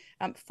women.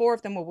 4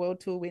 of them were World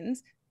Tour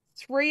wins.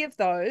 3 of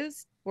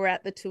those were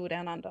at the Tour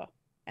Down Under.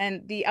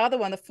 And the other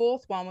one, the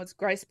 4th one, was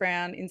Grace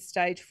Brown in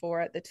stage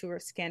 4 at the Tour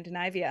of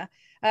Scandinavia.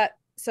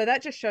 So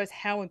that just shows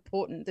how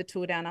important the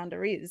Tour Down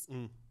Under is.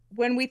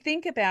 When we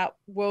think about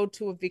World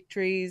Tour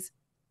victories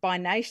by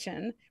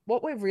nation,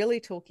 what we're really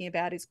talking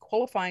about is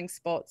qualifying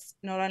spots,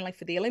 not only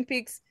for the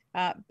Olympics,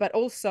 but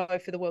also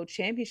for the World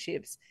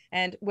Championships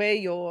and where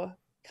your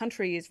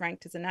country is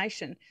ranked as a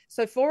nation.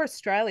 So for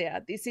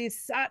Australia, this is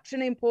such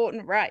an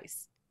important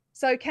race.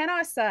 So can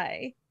I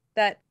say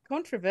that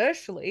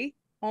controversially,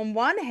 on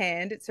one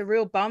hand, it's a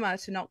real bummer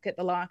to not get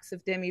the likes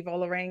of Demi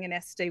Vollering and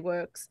SD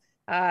Works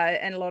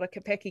and a lot of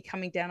Kopecky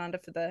coming down under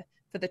for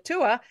the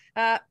tour.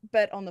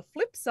 But on the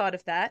flip side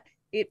of that,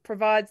 it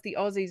provides the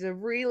Aussies a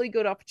really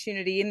good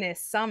opportunity in their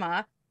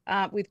summer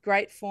with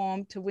great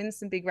form to win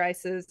some big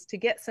races, to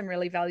get some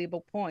really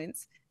valuable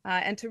points,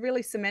 and to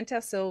really cement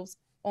ourselves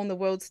on the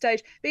world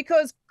stage.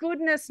 Because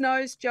goodness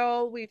knows,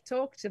 Joel, we've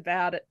talked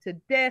about it to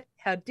death,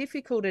 how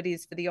difficult it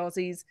is for the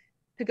Aussies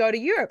to go to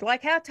Europe,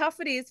 like how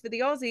tough it is for the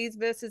Aussies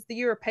versus the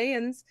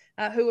Europeans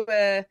who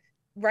are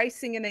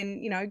racing and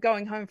then,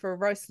 going home for a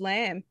roast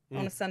lamb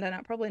on a Sunday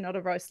night. Probably not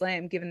a roast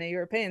lamb given they're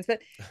Europeans,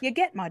 but you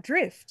get my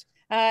drift.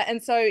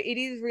 And so it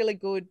is really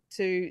good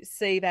to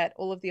see that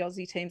all of the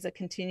Aussie teams are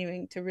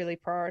continuing to really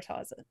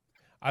prioritise it.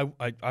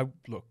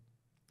 Look,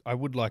 I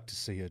would like to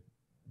see a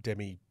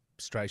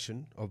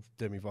demonstration of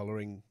Demi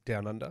Vollering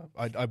down under.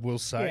 I will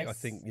say, yes. I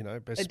think,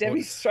 best a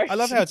demonstration. I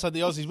love how it's like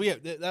the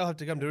Aussies. They'll have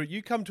to come to it.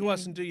 You come to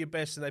us and do your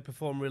best, and they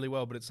perform really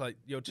well. But it's like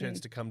your chance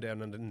to come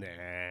down under.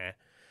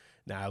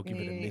 Nah, I'll give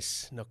it a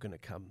miss. Not going to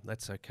come.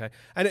 That's okay.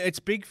 And it's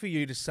big for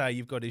you to say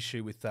you've got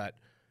issue with that,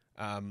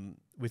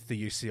 with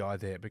the UCI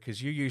there,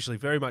 because you usually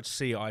very much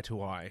see eye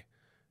to eye.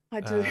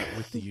 I do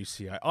with the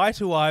UCI. Eye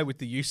to eye with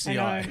the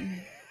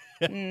UCI.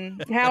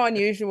 How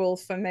unusual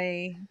for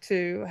me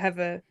to have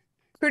a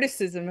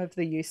criticism of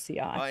the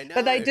UCI. I know.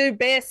 But they do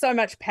bear so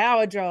much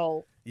power,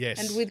 Joel.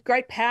 Yes. And with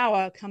great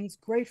power comes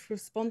great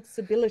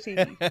responsibility.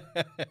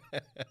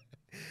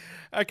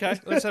 Okay,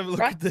 let's have a look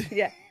Right? at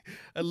the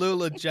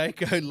Alula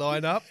Jayco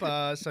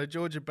lineup. So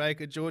Georgia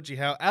Baker, Georgie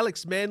Howe,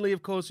 Alex Manley,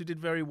 of course, who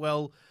did very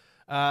well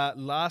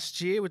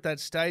last year with that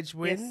stage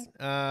win.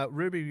 Yes.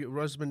 Ruby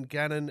Rosamond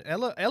Gannon,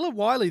 Ella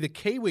Wiley, the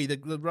Kiwi,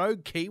 the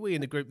rogue Kiwi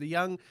in the group.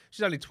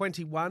 She's only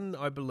 21,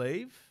 I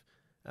believe.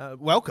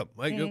 Welcome.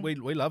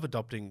 We love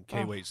adopting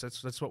Kiwis.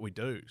 That's what we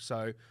do.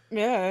 So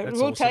yeah,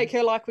 we'll awesome. Take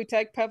her like we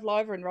take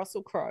Pavlova and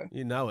Russell Crowe.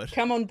 You know it.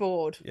 Come on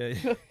board.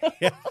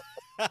 Yeah.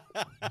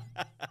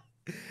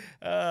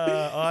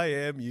 I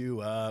am,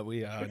 you are,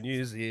 we are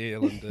New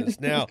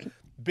Zealanders. Now,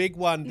 big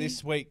one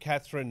this week,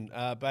 Catherine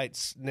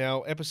Bates.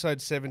 Now,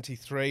 episode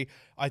 73,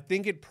 I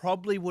think it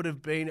probably would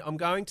have been, I'm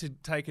going to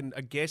take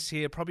a guess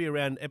here, probably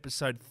around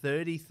episode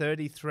 30,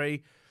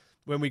 33,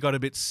 when we got a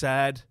bit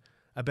sad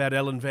about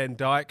Ellen Van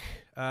Dyke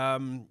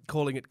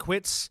calling it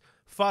quits.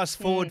 Fast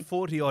forward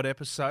 40-odd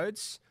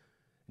episodes,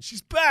 and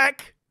she's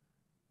back.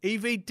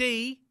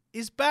 EVD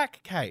is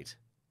back, Kate.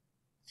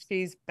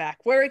 She's back.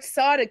 We're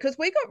excited because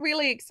we got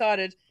really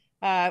excited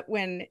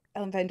when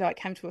Ellen Van Dyke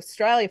came to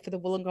Australia for the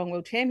Wollongong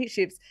World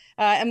Championships.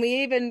 And we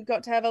even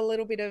got to have a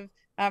little bit of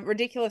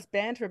ridiculous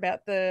banter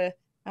about the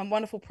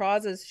wonderful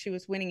prizes she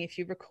was winning, if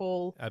you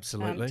recall.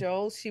 Absolutely.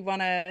 Joel, she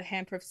won a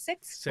hamper of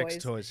sex toys.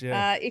 Sex toys,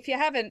 yeah. If you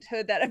haven't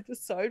heard that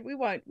episode, we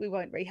won't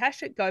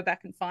rehash it. Go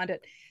back and find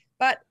it.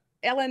 But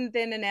Ellen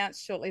then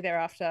announced shortly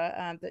thereafter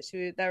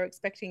that they were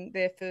expecting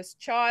their first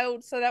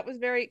child. So that was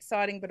very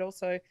exciting, but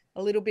also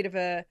a little bit of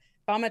a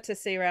bummer to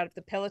see her out of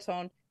the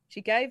peloton.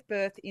 She gave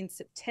birth in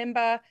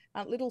September.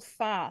 A little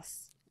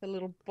farce the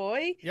little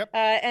boy. Yep.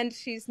 And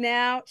she's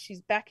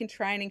back in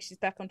training. She's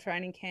back on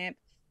training camp,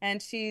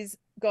 and she's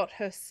got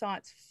her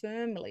sights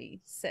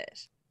firmly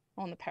set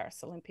on the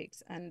Paris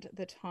Olympics and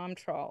the time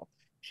trial.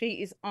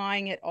 She is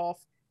eyeing it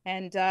off.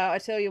 And I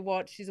tell you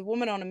what, she's a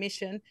woman on a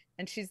mission,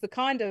 and she's the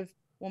kind of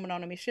woman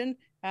on a mission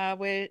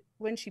where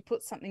when she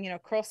puts something in her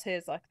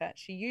crosshairs like that,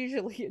 she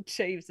usually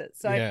achieves it.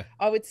 So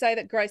I would say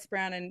that Grace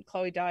Brown and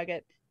Chloe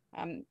Dargett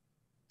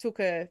took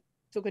a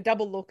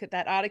double look at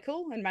that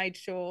article and made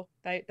sure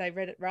they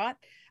read it right.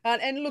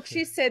 And look,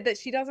 she said that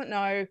she doesn't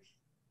know,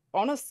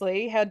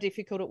 honestly, how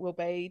difficult it will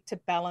be to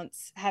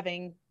balance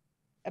having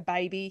a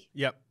baby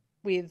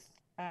with,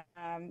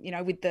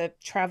 with the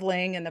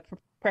traveling and the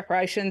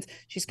preparations.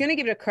 She's going to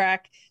give it a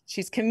crack.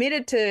 She's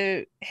committed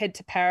to head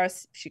to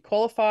Paris. She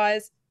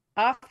qualifies.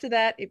 After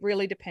that, it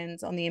really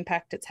depends on the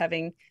impact it's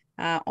having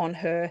on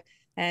her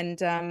and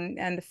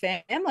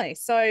the family.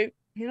 So,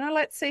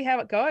 let's see how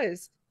it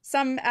goes.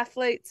 Some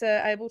athletes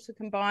are able to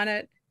combine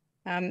it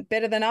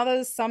better than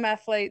others. Some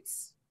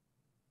athletes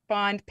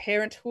find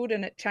parenthood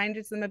and it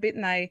changes them a bit,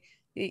 and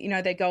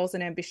their goals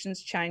and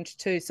ambitions change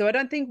too. So I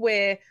don't think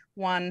we're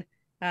one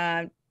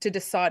to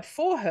decide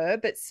for her,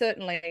 but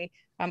certainly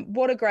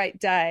what a great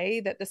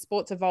day that the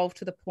sport's evolved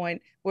to the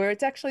point where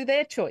it's actually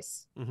their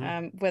choice,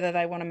 whether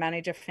they want to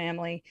manage a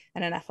family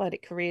and an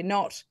athletic career,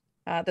 not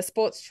the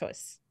sport's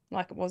choice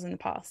like it was in the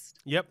past.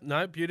 Yep,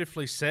 no,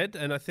 beautifully said.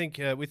 And I think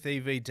with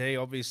EVD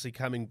obviously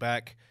coming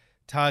back,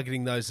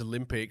 targeting those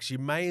Olympics, you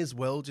may as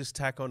well just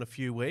tack on a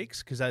few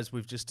weeks because as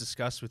we've just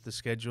discussed with the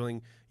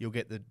scheduling, you'll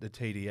get the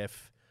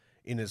TDF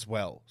in as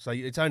well. So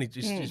it's only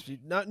just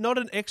not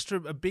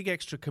a big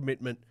extra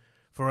commitment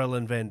for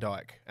Ellen van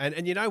Dijk.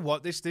 And you know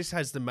what? This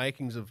has the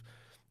makings of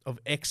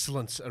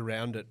excellence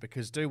around it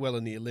because do well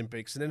in the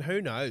Olympics and then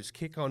who knows,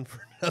 kick on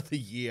for another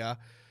year,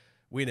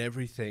 win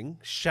everything,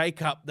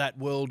 shake up that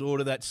world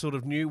order, that sort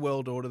of new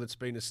world order that's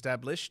been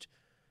established,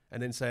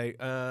 and then say,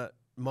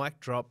 mic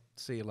drop,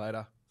 see you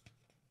later.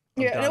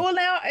 Done. Well,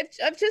 now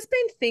I've just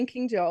been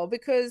thinking, Joel,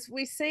 because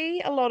we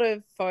see a lot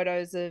of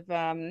photos of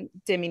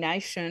Demi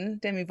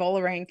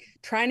Vollering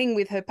training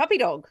with her puppy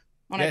dog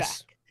on her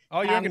back.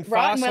 Oh, you reckon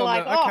fast? And we're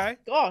like, okay.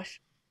 Oh, gosh.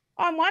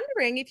 I'm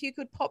wondering if you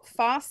could pop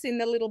fast in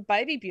the little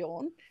baby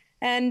Bjorn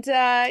and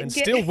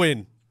still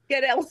win.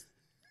 Get Elle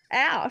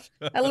out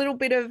a little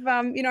bit of,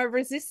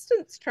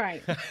 resistance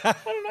training. I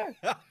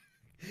don't know.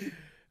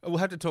 We'll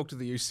have to talk to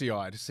the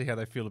UCI to see how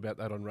they feel about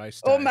that on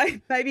race day. Or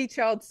maybe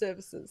child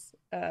services.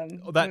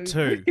 That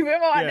too. We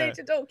might need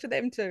to talk to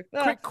them too.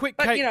 Quick,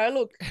 but, Kate,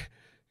 look.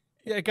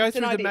 Yeah, go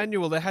through the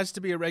manual. There has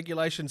to be a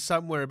regulation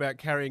somewhere about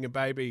carrying a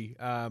baby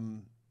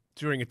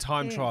during a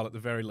time trial at the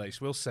very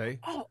least. We'll see.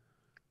 Oh,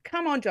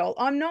 come on, Joel.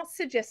 I'm not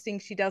suggesting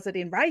she does it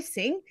in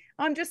racing.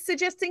 I'm just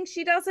suggesting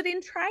she does it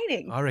in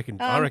training. I reckon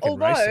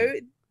although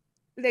racing.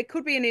 There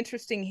could be an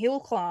interesting hill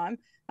climb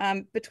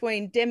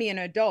between Demi and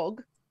her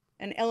dog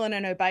and Ellen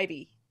and her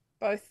baby,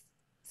 both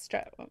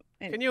straight.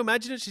 Can you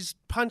imagine it? She's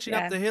punching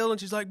up the hill and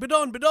she's like,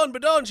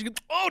 badon. She goes,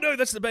 oh no,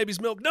 that's the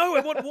baby's milk. No, I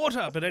want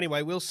water. But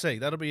anyway, we'll see.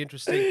 That'll be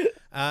interesting.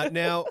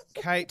 Now,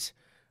 Kate,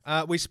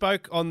 we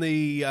spoke on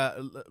the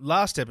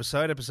last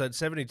episode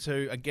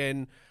 72,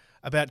 again,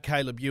 about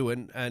Caleb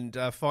Ewan and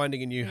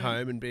finding a new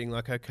home and being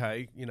like,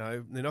 okay, you're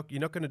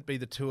not going to be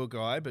the tour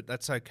guy, but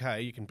that's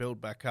okay. You can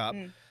build back up.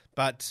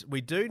 But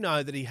we do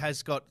know that he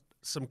has got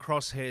some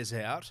crosshairs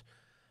out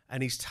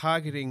and he's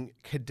targeting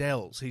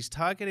cadels. He's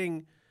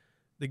targeting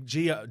the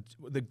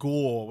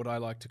gore, what I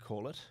like to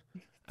call it.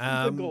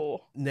 The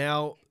gore.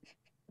 Now,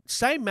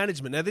 same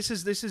management. Now, this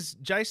is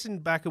Jason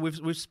Backer.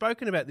 We've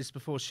spoken about this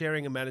before,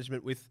 sharing a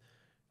management with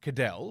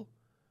Cadel.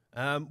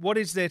 What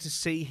is there to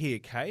see here,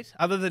 Kate,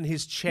 other than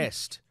his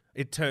chest,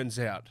 it turns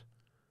out?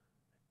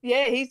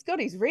 Yeah, he's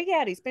got his rig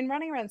out. He's been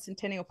running around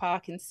Centennial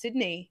Park in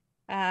Sydney,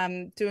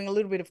 doing a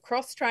little bit of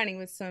cross-training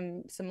with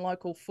some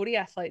local footy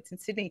athletes in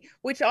Sydney,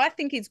 which I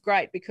think is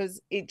great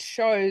because it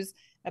shows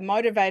a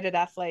motivated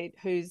athlete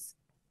who's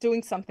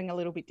doing something a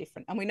little bit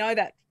different. And we know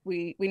that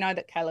we know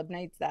that Caleb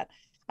needs that.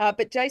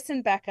 But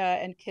Jason Backer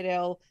and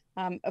Cadel,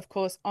 of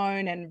course,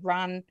 own and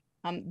run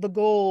the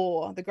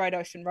GORE, the Great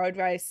Ocean Road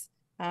Race,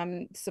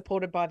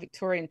 supported by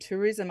Victorian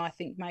Tourism, I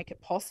think, make it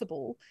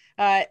possible.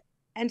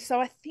 And so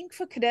I think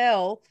for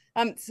Caleb,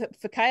 almost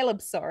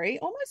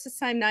the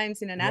same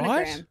names in an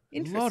anagram.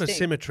 Interesting. A lot of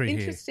symmetry here.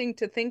 Interesting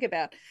to think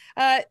about.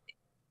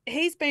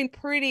 He's been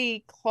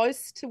pretty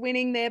close to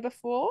winning there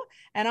before,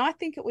 and I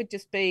think it would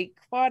just be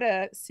quite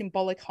a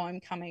symbolic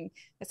homecoming,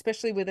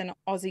 especially with an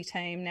Aussie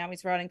team. Now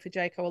he's riding for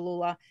Jaco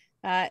Alula,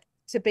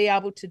 to be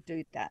able to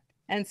do that.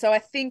 And so I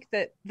think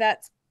that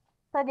that's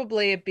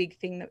probably a big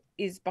thing that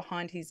is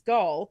behind his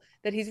goal,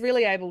 that he's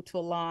really able to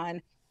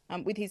align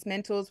with his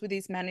mentors, with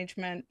his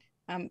management,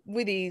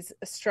 with his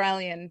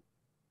Australian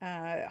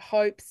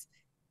hopes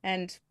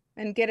and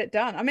get it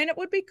done. I mean, it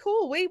would be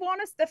cool.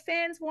 The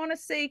fans want to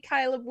see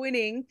Caleb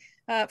winning,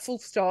 full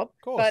stop,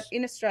 but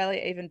in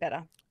Australia, even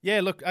better.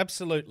 Yeah, look,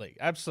 absolutely.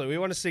 We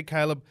want to see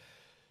Caleb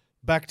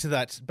back to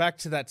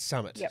that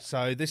summit. Yep.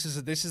 So this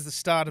is the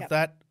start of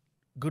that.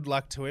 Good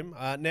luck to him.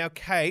 Now,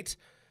 Kate,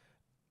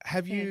 How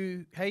are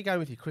you going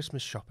with your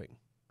Christmas shopping?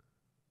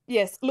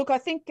 Yes. Look, I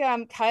think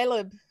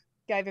Caleb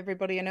gave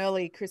everybody an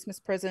early Christmas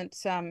present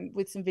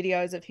with some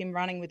videos of him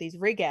running with his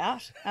rig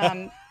out.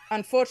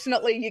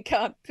 Unfortunately, you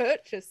can't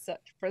purchase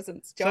such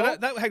presents, Joel.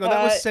 So hang on,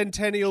 that was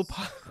Centennial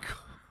Park.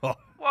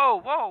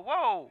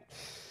 Whoa.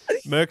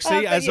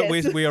 Merksy, as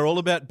yes. we are all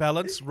about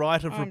balance,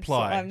 right of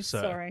reply. I'm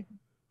sorry.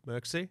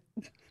 Merksy?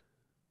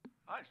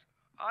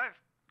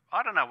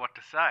 I don't know what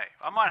to say.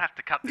 I might have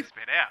to cut this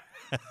bit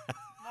out.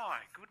 My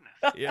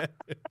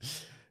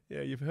goodness.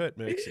 Yeah, you've hurt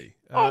Merksy.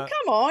 Oh,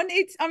 come on.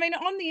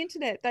 On the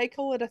internet, they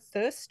call it a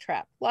thirst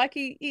trap. Like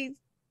he's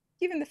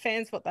giving the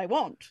fans what they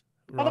want.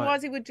 Right.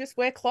 Otherwise, he would just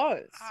wear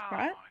clothes,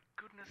 right? My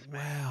goodness me.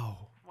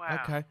 Wow.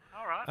 Okay.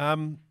 All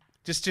right.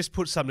 Just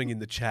put something in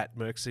the chat,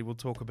 Merksy. We'll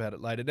talk about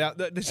it later. Now,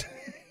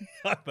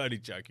 I'm only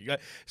joking.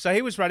 So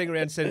he was running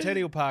around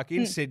Centennial Park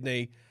in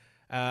Sydney.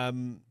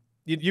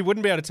 You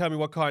wouldn't be able to tell me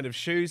what kind of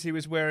shoes he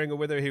was wearing or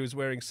whether he was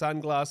wearing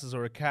sunglasses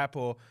or a cap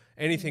or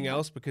anything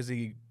else because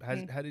he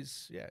had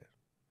his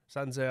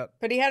sun's out.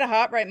 But he had a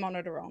heart rate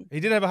monitor on. He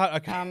did have a heart.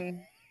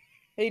 Okay.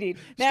 He did.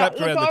 Now,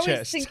 look, around the I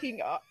chest. was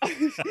thinking.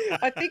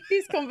 I think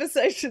this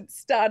conversation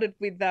started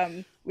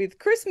with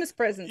Christmas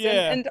presents,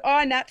 and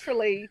I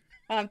naturally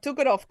took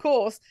it off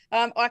course.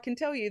 I can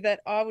tell you that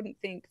I wouldn't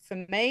think,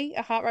 for me,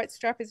 a heart rate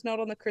strap is not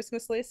on the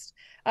Christmas list.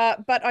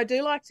 But I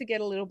do like to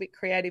get a little bit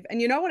creative.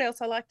 And you know what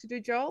else I like to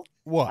do, Joel?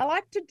 What? I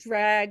like to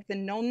drag the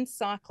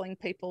non-cycling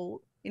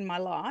people in my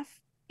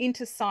life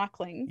into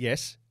cycling.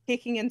 Yes.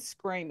 Kicking and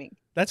screaming.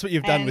 That's what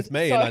you've done with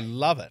me, and I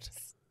love it.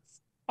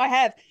 I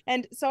have.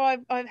 And so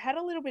I've had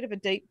a little bit of a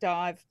deep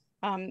dive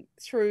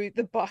through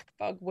the Bike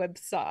Bug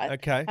website.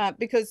 Okay.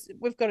 Because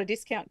we've got a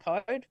discount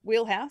code,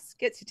 Wheelhouse,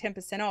 gets you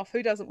 10% off.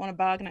 Who doesn't want to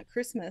bargain at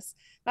Christmas?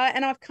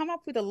 And I've come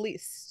up with a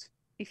list,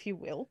 if you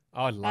will.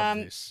 I love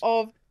this.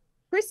 Of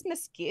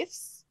Christmas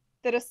gifts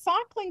that are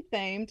cycling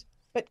themed,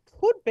 but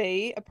could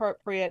be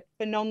appropriate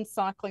for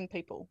non-cycling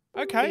people.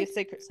 Okay. For your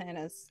Secret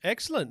Santas.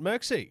 Excellent.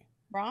 Merksy.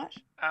 Right?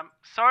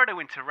 Sorry to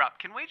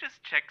interrupt. Can we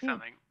just check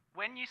something?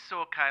 When you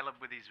saw Caleb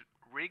with his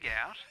rig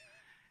out,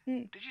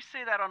 did you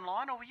see that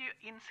online or were you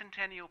in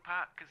Centennial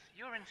Park? Because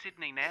you're in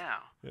Sydney now.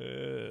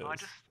 Yes. I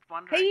just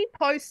wondering. He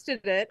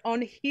posted it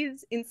on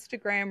his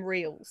Instagram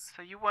Reels.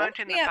 So you weren't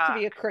in the park. park. To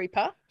be a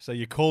creeper. So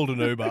you called an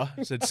Uber,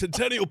 said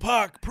Centennial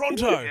Park,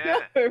 pronto.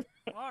 Yeah.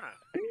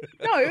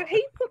 No,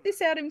 he put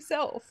this out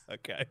himself.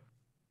 Okay.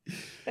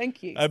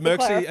 Thank you.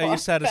 Merksy, are you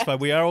satisfied?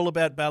 We are all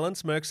about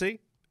balance, Merksy.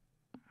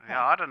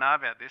 Yeah, I don't know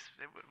about this.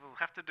 We'll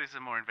have to do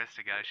some more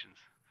investigations.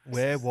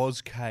 Where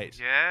was Kate?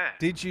 Yeah.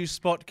 Did you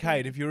spot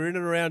Kate? If you were in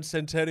and around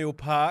Centennial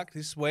Park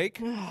this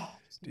week,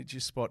 did you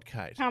spot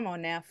Kate? Come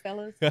on now,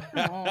 fellas.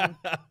 Come on.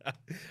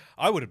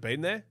 I would have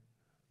been there.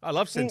 I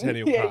love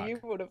Centennial Park. Yeah, you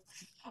would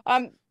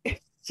have.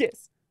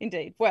 Yes,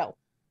 indeed. Well,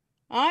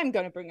 I'm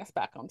going to bring us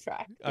back on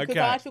track because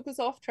I took us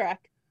off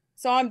track.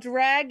 So I'm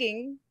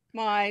dragging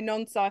my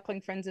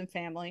non-cycling friends and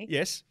family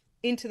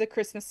into the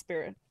Christmas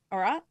spirit, all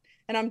right?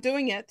 And I'm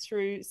doing it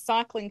through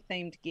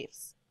cycling-themed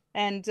gifts.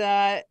 And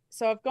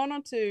so I've gone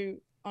onto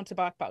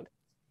Bike Bug.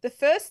 The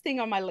first thing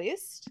on my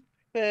list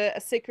for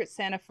a Secret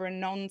Santa for a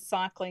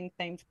non-cycling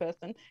themed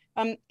person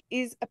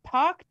is a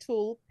Park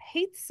Tool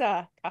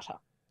pizza cutter.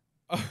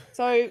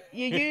 So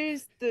you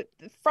use the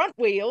front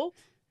wheel.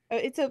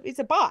 It's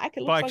a bike.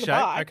 It looks like a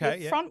bike.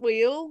 Okay, the front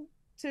wheel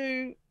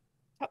to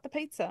cut the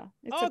pizza.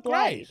 It's a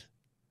blade. Great.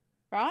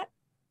 Right?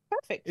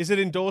 Perfect. Is it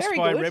endorsed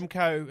by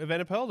Remco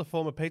Evenepoel, the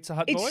former Pizza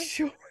Hut boy?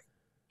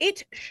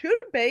 It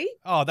should be.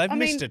 Oh, they've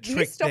missed a trick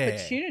missed there.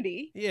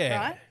 Opportunity.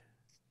 Yeah.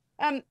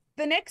 Right?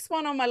 The next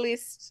one on my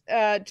list,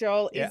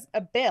 Joel, is a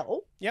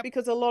bell. Yep.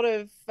 Because a lot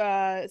of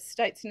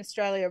states in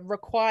Australia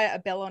require a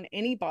bell on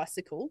any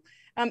bicycle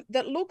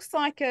that looks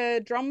like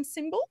a drum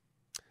cymbal.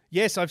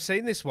 Yes, I've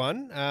seen this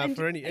one.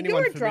 For anyone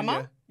you're a familiar,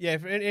 drummer. Yeah,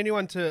 for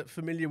anyone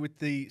familiar with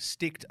the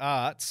sticked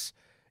arts,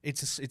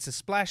 it's a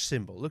splash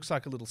cymbal. Looks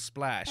like a little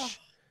splash. Oh.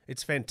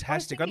 It's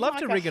fantastic. I'd love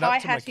to rig it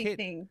up to my kit.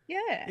 Thing.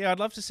 Yeah, I'd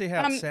love to see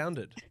how it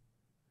sounded.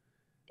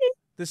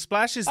 The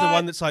splash is the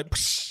one that's like,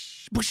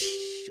 psh, psh.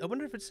 I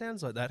wonder if it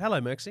sounds like that.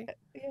 Hello, Merksy.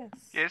 Yes.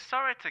 Yeah,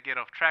 sorry to get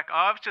off track.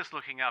 I was just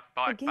looking up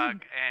Bike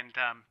Bug and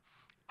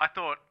I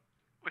thought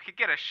we could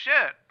get a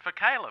shirt for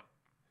Caleb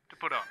to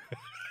put on.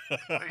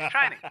 He's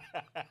training.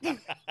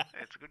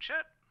 It's a good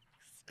shirt.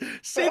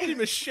 Send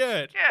him a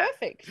shirt. Yeah.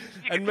 Perfect.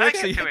 You can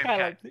take it to him,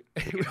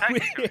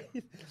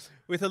 Caleb.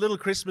 With a little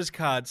Christmas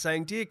card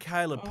saying, "Dear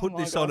Caleb, put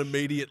this on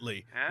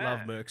immediately." Yeah. Love,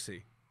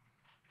 Merksy.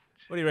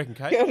 What do you reckon,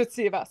 Kate?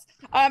 Courtesy of us.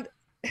 I'm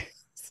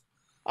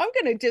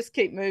going to just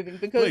keep moving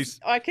because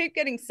I keep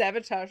getting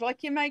sabotaged.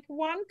 Like you make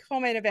one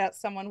comment about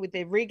someone with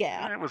their rig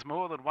out. It was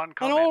more than one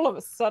comment. And all of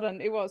a sudden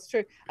it was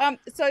true.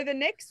 So the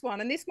next one,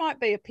 and this might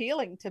be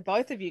appealing to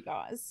both of you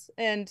guys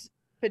and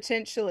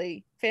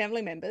potentially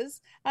family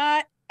members,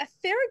 a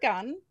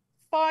Theragun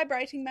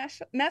vibrating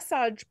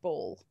massage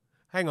ball.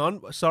 Hang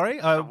on. Sorry.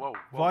 Whoa.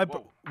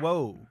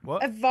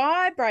 What? A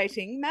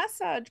vibrating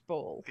massage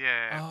ball.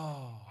 Yeah.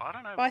 Oh. I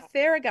don't know. By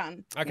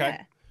Theragun. Okay.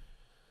 Yeah.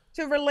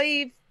 To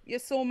relieve your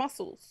sore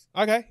muscles.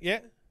 Okay, yeah.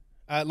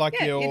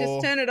 You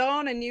just turn it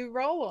on and you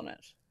roll on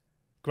it.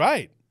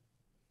 Great.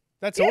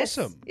 That's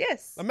awesome.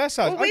 Yes. A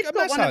massage. Well, we've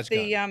got one of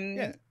the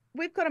gun.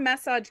 We've got a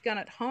massage gun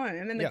at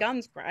home, and the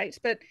gun's great,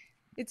 but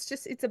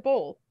it's a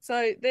ball.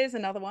 So there's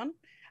another one.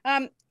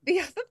 The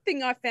other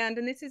thing I found,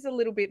 and this is a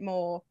little bit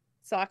more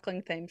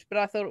cycling themed, but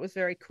I thought it was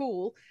very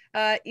cool,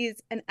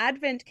 is an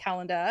advent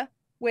calendar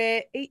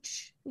where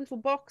each little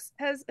box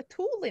has a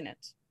tool in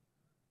it.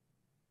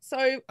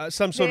 So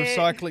some sort of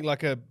cycling,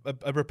 like a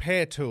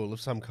repair tool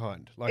of some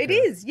kind. Like it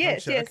is,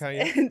 yes. Okay,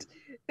 yeah. And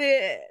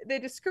their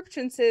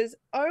description says,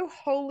 "Oh,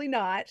 holy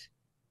night,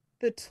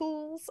 the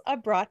tools are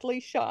brightly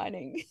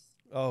shining."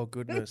 Oh,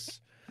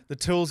 goodness. The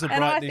tools are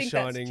brightly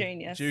shining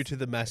due to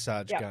the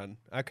massage gun.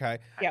 Okay.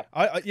 Yep.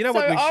 You know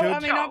what we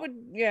should... I would,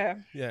 yeah.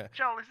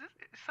 Joel, is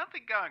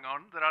something going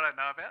on that I don't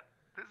know about?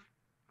 There's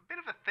a bit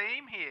of a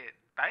theme here,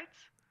 Bates.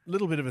 A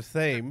little bit of a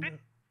theme.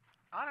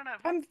 I don't know.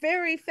 I'm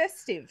very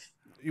festive.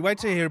 You wait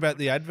to hear about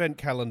the advent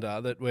calendar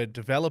that we're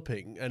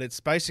developing, and it's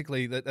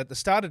basically that at the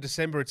start of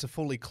December, it's a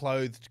fully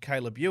clothed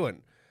Caleb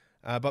Ewan.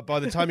 But by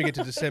the time you get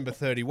to December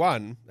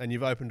 31 and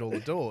you've opened all the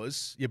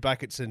doors, you're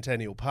back at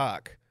Centennial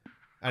Park,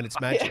 and it's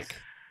magic. Yes.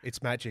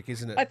 It's magic,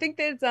 isn't it? I think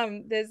there's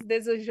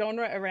a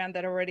genre around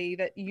that already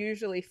that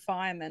usually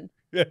firemen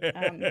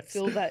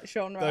fill that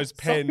genre. Those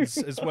pens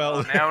as well.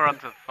 Oh, now we're on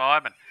to the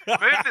firemen. Move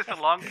this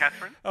along,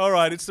 Catherine. All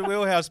right, it's the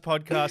Wheelhouse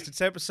Podcast.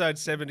 It's episode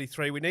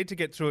 73. We need to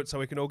get through it so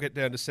we can all get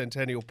down to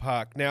Centennial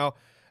Park. Now,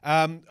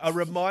 a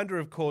reminder,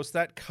 of course,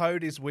 that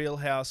code is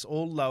Wheelhouse,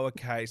 all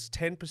lowercase,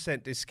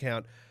 10%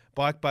 discount,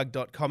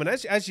 bikebug.com. And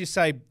as you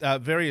say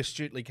very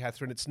astutely,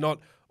 Catherine, it's not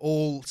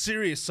all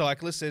serious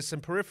cyclists. There's some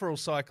peripheral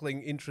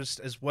cycling interest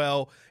as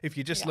well. If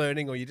you're just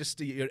learning or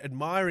you're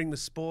admiring the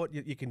sport,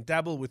 you can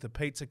dabble with a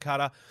pizza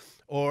cutter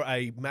or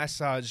a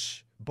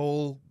massage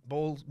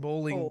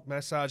balling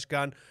massage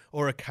gun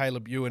or a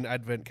Caleb Ewan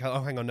advent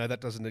calendar. Oh, hang on, no,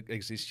 that doesn't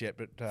exist yet,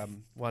 but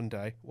one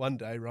day,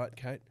 right,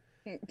 Kate?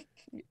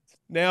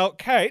 Now,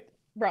 Kate,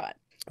 right,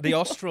 the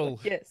Austral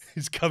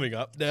is coming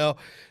up. Now,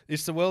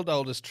 it's the world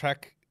oldest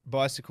track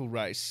bicycle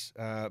race,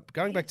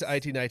 going back to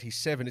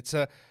 1887. It's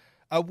a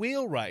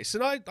wheel race,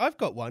 and I've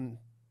got one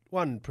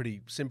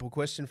pretty simple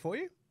question for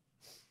you.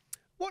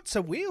 What's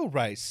a wheel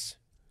race?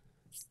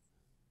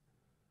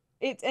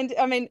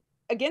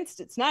 Against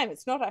its name,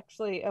 it's not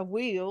actually a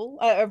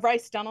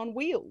race done on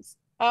wheels.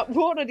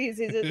 What it is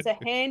it's a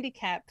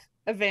handicap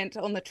event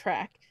on the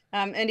track.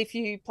 And if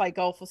you play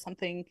golf or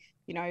something,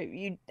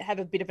 you have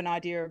a bit of an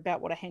idea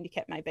about what a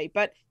handicap may be.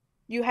 But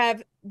you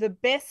have the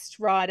best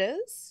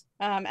riders,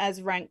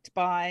 as ranked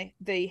by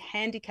the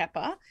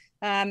handicapper,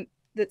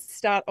 that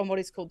start on what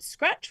is called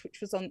scratch,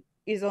 which is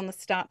on the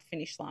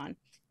start-finish line.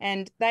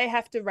 And they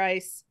have to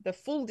race the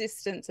full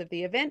distance of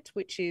the event,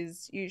 which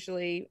is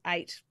usually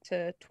 8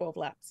 to 12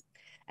 laps.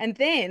 And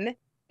then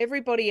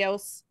everybody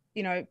else,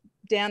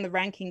 down the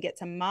ranking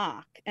gets a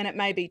mark. And it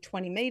may be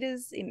 20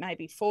 metres, it may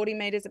be 40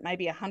 metres, it may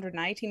be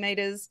 180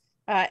 metres.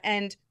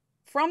 And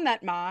from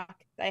that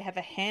mark, they have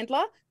a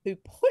handler who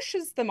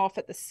pushes them off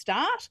at the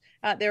start.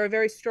 There are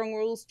very strong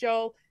rules,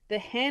 Joel. The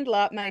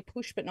handler may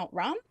push but not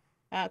run,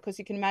 because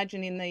you can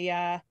imagine in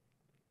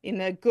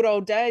the good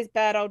old days,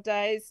 bad old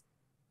days,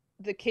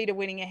 the key to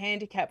winning a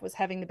handicap was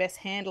having the best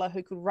handler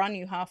who could run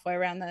you halfway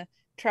around the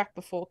track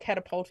before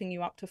catapulting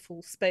you up to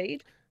full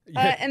speed.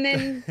 And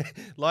then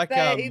like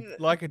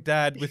a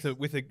dad with a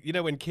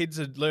when kids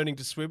are learning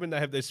to swim and they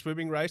have their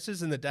swimming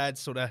races and the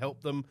dads sort of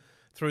help them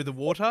through the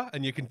water,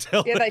 and you can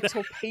tell they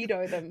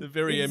torpedo them. The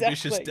very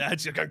ambitious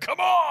dads, you're going, come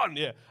on!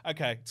 Yeah,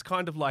 okay, it's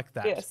kind of like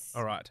that. Yes.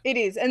 All right. It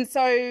is. And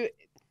so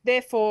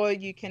therefore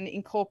you can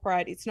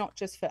incorporate, it's not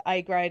just for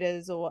A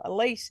graders or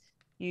elite,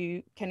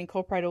 you can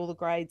incorporate all the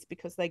grades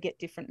because they get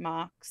different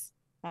marks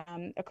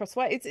across the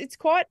way. It's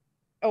quite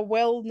a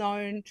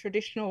well-known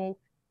traditional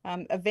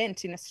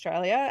event in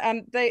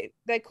Australia.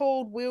 They're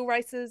called wheel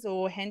races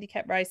or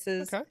handicap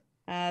races,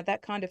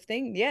 that kind of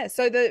thing. Yeah.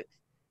 So the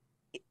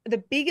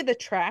bigger the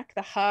track,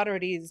 the harder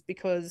it is,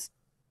 because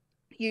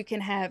you can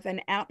have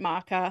an out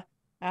marker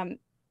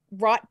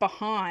right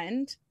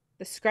behind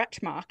the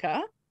scratch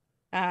marker,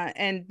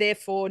 and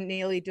therefore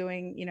nearly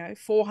doing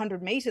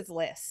 400 meters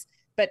less.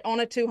 But on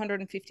a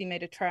 250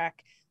 meter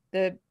track,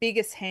 the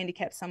biggest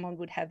handicap someone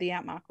would have, the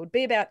out marker, would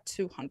be about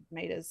 200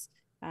 meters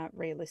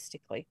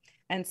realistically.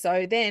 And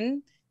so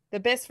then the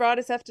best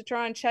riders have to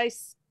try and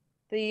chase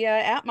the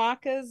out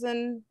markers,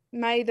 and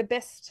may the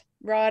best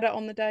rider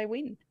on the day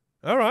win.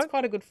 All right. It's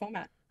quite a good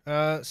format.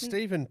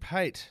 Stephen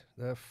Pate,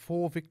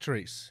 4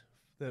 victories,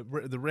 the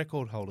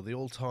record holder, the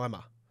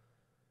all-timer.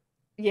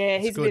 Yeah,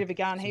 he's a bit of a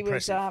gun. He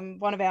was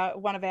one of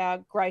our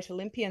great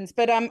Olympians.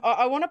 But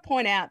I want to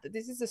point out that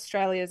this is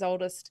Australia's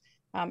oldest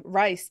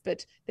race,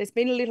 but there's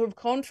been a little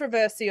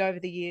controversy over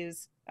the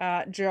years,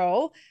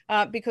 Joel,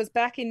 because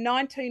back in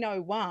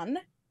 1901,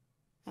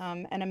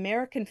 an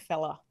American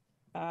fella,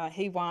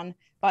 he won,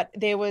 but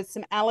there was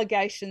some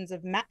allegations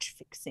of match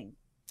fixing.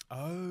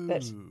 Oh.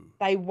 That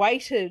they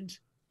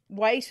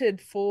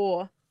waited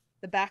for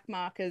the back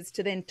markers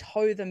to then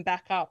tow them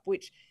back up,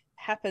 which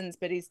happens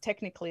but is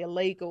technically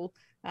illegal.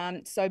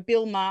 So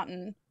Bill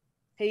Martin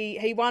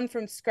he won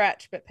from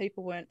scratch, but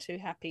people weren't too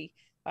happy.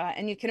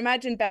 And you can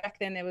imagine back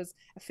then there was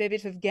a fair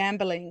bit of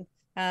gambling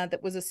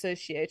that was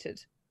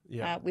associated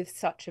with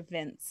such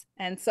events.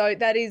 And so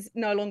that is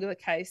no longer the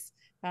case.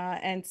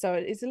 And so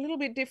it is a little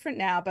bit different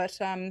now. But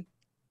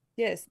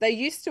yes, they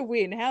used to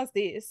win. How's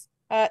this?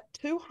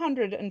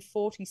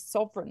 240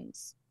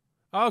 sovereigns.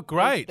 Oh,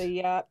 great.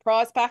 The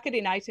prize packet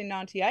in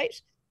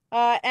 1898.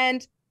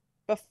 And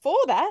before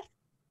that,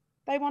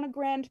 they won a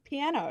grand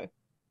piano.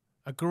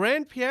 A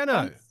grand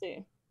piano?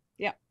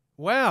 Yeah.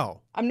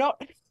 Wow. I'm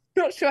not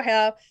sure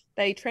how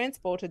they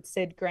transported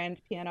said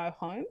grand piano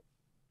home.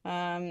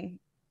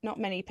 Not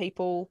many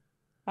people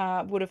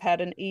would have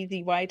had an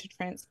easy way to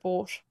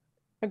transport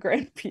a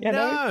grand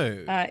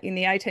piano in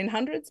the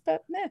 1800s,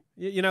 but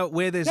yeah.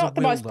 Where there's not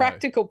the most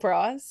practical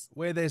prize.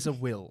 Where there's a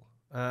will.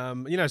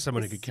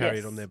 Someone who could carry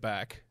it on their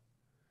back.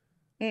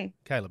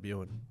 Caleb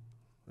Ewan.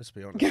 Let's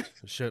be honest.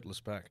 A shirtless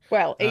back.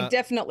 Well, he'd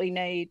definitely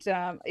need,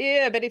 but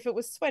if it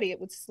was sweaty, it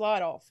would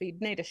slide off. He'd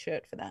need a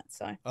shirt for that.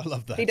 So I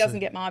love that. He doesn't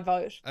get my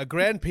vote. A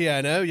grand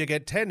piano, you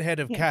get 10 head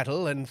of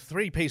cattle and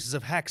 3 pieces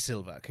of hack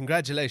silver.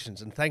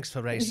 Congratulations and thanks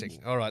for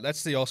racing. All right,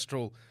 that's the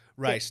Austral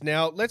race.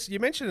 Now, you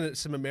mentioned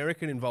some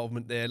American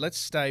involvement there. Let's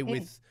stay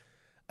with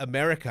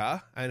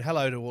America, and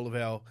hello to all of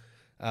our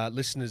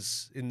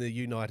listeners in the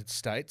United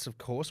States, of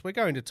course. We're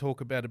going to talk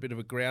about a bit of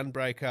a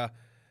groundbreaker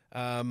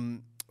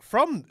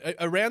from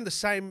around the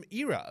same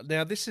era.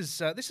 Now, this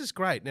is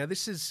great. Now,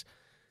 this is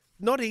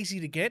not easy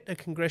to get a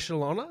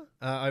congressional honour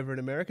over in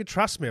America.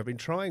 Trust me, I've been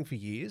trying for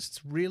years.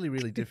 It's really,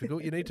 really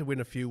difficult. You need to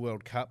win a few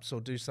World Cups or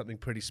do something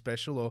pretty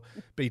special or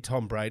be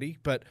Tom Brady.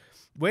 But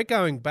we're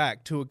going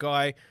back to a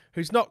guy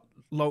who's not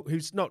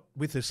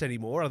with us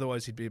anymore.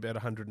 Otherwise, he'd be about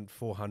 100 and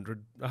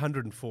 400.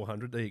 100 and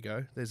 400. There you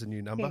go. There's a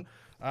new number.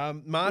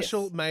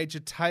 Marshall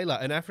Major Taylor,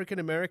 an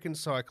African-American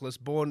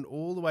cyclist born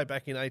all the way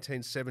back in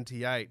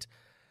 1878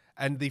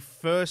 and the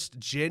first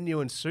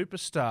genuine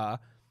superstar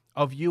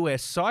of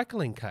US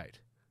cycling, Kate.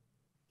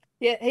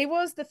 Yeah, he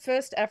was the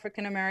first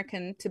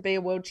African-American to be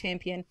a world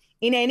champion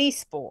in any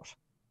sport.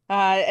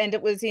 And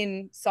it was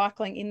in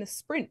cycling in the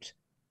sprint.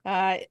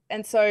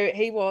 And so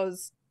he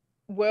was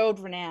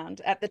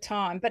world-renowned at the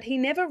time, but he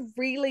never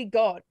really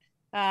got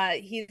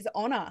his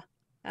honour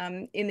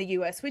in the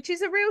US, which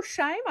is a real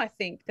shame, I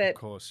think, that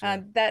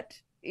that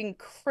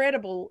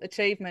incredible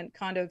achievement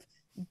kind of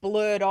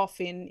blurred off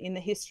in the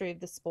history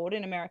of the sport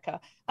in America.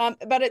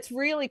 But it's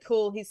really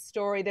cool, his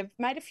story. They've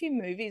made a few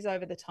movies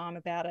over the time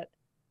about it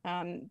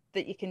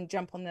that you can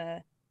jump on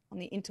the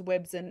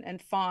interwebs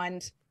and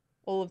find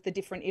all of the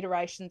different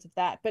iterations of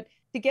that. But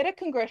to get a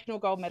congressional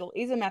gold medal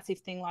is a massive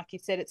thing, like you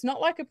said. It's not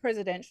like a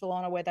presidential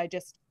honor where they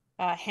just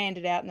hand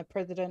it out and the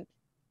president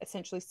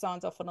essentially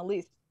signs off on a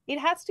list. It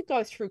has to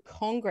go through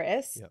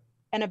Congress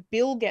and a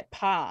bill get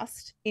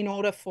passed in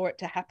order for it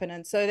to happen.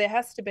 And so there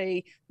has to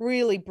be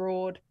really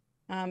broad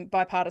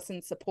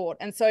bipartisan support.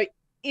 And so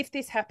if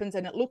this happens,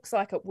 and it looks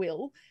like it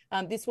will,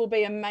 this will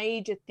be a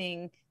major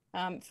thing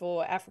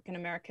for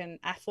African-American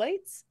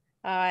athletes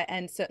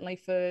and certainly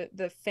for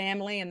the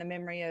family and the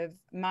memory of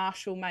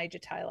Marshall Major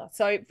Taylor.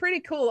 So pretty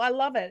cool. I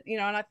love it,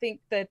 and I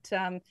think that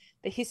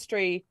the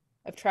history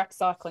of track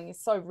cycling is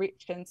so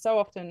rich, and so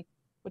often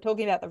we're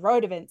talking about the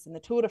road events and the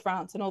Tour de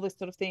France and all this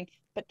sort of thing,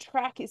 but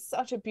track is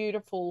such a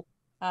beautiful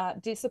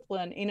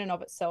discipline in and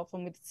of itself,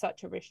 and with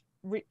such a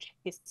rich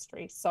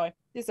history. So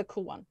this is a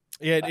cool one.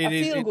 Yeah, it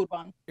is a good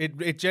one.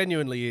 It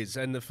genuinely is,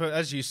 and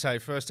as you say,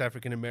 first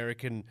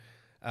African-American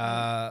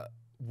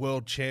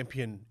world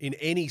champion in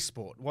any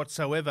sport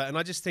whatsoever. And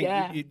I just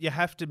think you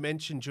have to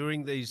mention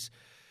during these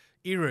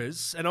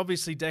eras, and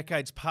obviously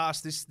decades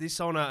past,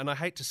 this honour, and I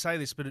hate to say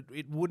this, but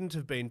it wouldn't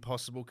have been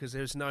possible because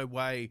there's no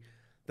way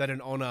that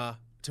an honour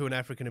to an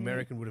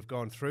African-American would have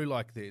gone through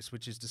like this,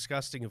 which is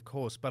disgusting, of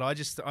course. But I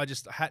just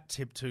hat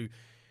tip to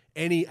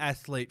any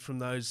athlete from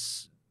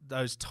those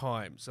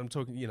times. I'm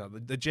talking,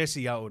 the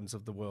Jesse Owens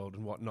of the world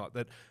and whatnot,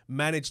 that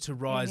managed to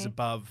rise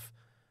above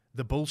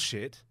the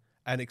bullshit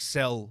and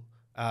excel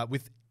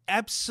with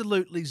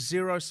absolutely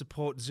zero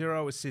support,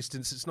 zero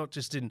assistance. It's not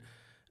just in,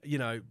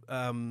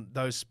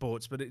 those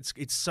sports, but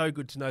it's so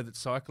good to know that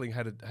cycling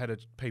had a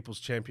people's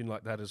champion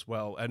like that as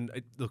well. And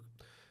look,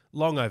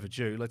 long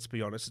overdue. Let's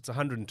be honest; it's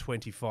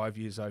 125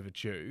 years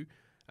overdue.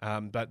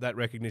 But that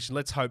recognition,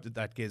 let's hope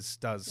that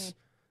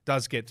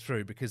does get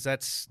through, because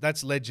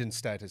that's legend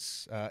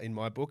status in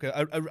my book.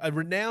 A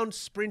renowned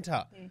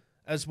sprinter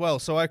as well,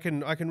 so I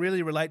can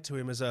really relate to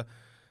him as a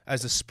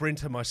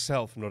sprinter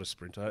myself. Not a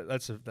sprinter.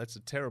 That's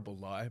a terrible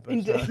lie.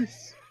 But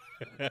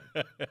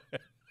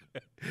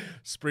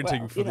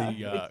sprinting for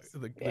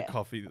the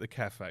coffee, the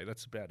cafe.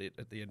 That's about it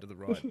at the end of the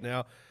ride.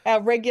 Now,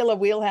 our regular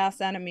wheelhouse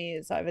enemy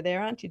is over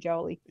there, aren't you,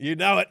 Jolie? You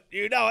know it.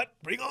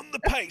 Bring on the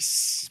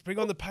pace. Bring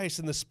on the pace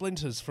and the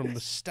splinters from the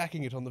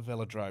stacking it on the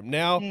velodrome.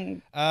 Now,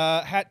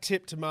 hat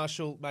tip to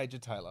Marshall Major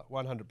Taylor,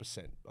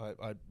 100%.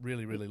 I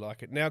really, really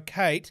like it. Now,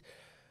 Kate,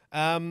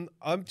 I'm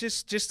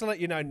just to let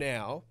you know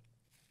now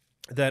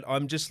that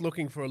I'm just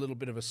looking for a little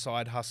bit of a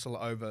side hustle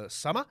over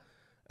summer.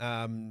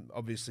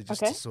 Obviously just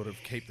to sort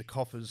of keep the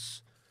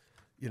coffers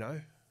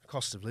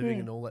cost of living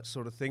and all that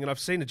sort of thing. And I've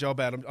seen a job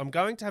out. I'm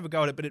going to have a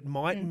go at it, but it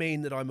might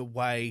mean that I'm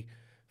away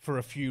for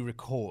a few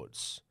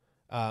records,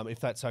 if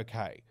that's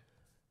okay.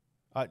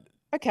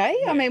 Okay.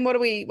 Yeah. I mean, what are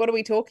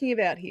we talking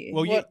about here?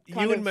 Well, you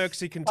and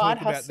Merksy can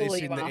talk about this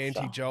in the after?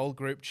 anti-Joel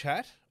group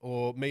chat,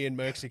 or me and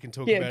Merksy can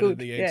talk about it in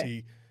the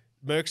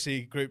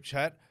anti-Merksy group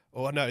chat,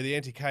 or no, the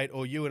anti-Kate,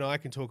 or you and I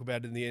can talk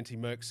about it in the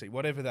anti-Merksy,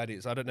 whatever that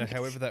is. I don't know,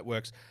 however that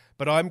works.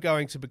 But I'm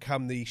going to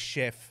become the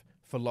chef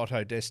for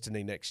Lotto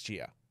Destiny next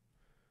year,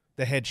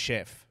 the head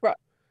chef. Right.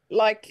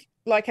 Like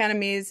Anna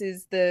Mears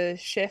is the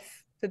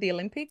chef for the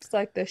Olympics,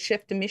 like the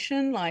chef de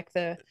mission, like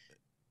the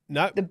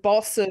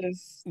boss of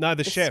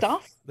the chef,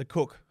 stuff? the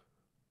cook.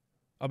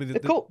 I'll be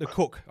the cook. The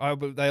cook.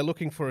 They are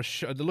looking for a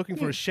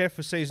chef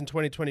for season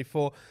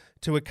 2024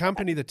 to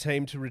accompany the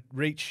team to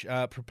reach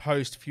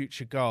proposed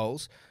future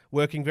goals,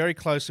 working very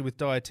closely with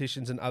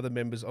dietitians and other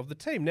members of the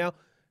team. Now,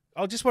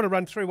 I just want to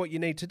run through what you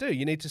need to do.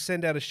 You need to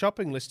send out a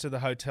shopping list to the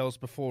hotels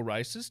before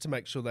races to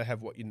make sure they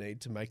have what you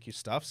need to make your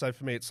stuff. So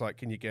for me, it's like,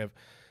 can you give,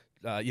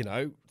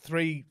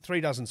 three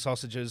dozen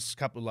sausages, a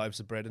couple of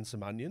loaves of bread, and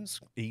some onions?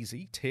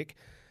 Easy, tick.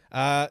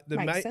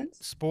 Makes sense.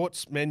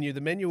 Sports menu.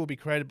 The menu will be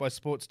created by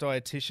sports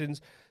dietitians.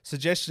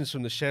 Suggestions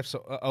from the chefs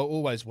are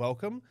always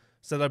welcome.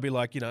 So they'll be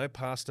like,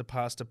 pasta,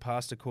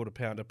 quarter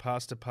pounder,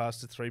 pasta,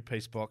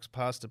 3-piece box,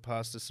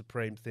 pasta,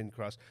 supreme thin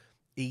crust.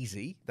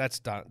 Easy. That's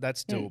done.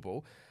 That's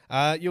doable.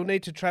 You'll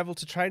need to travel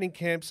to training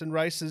camps and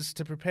races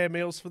to prepare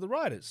meals for the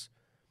riders.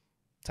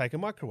 Take a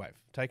microwave.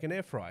 Take an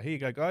air fryer. Here you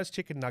go, guys.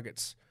 Chicken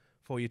nuggets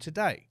for you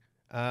today.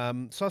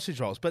 Sausage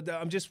rolls. But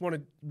I just want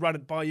to run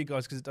it by you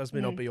guys because it does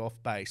mean I'll be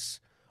off base,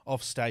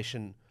 off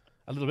station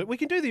a little bit. We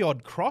can do the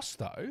odd cross,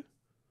 though.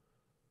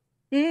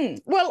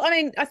 Well, I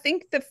mean, I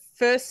think the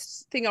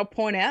first thing I'll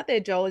point out there,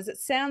 Joel, is it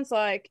sounds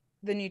like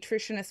the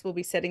nutritionist will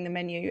be setting the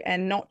menu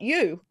and not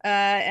you,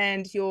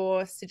 and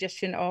your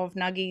suggestion of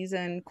nuggies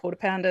and quarter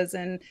pounders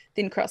and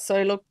thin crust.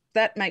 So look,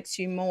 that makes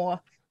you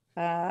more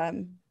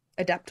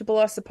adaptable,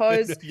 I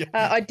suppose. Yeah.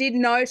 I did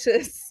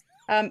notice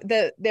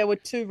that there were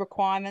 2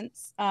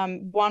 requirements.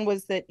 One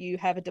was that you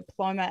have a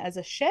diploma as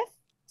a chef.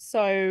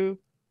 So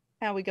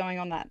how are we going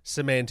on that?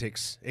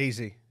 Semantics.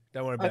 Easy.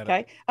 Don't worry about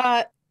it.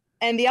 Okay.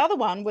 And the other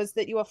one was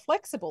that you are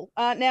flexible.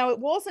 Now, it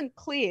wasn't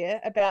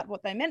clear about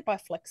what they meant by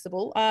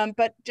flexible,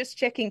 but just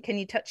checking, can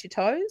you touch your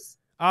toes?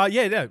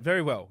 Yeah,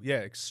 very well.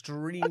 Yeah,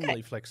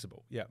 extremely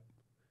flexible. Yeah.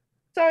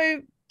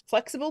 So,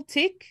 flexible,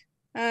 tick.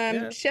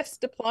 Chef's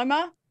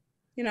diploma,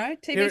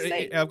 TBC.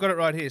 Here, I've got it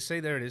right here.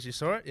 See, there it is. You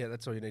saw it? Yeah,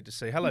 that's all you need to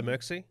see. Hello,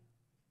 Merksy.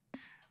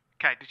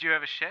 Okay, did you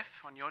have a chef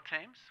on your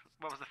teams?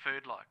 What was the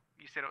food like?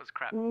 You said it was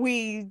crap.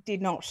 We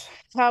did not.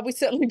 We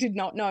certainly did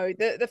not know.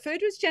 The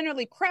food was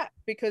generally crap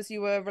because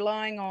you were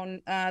relying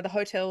on the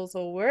hotels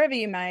or wherever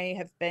you may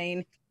have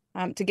been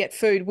to get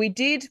food. We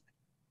did,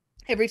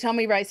 every time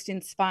we raced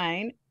in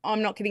Spain,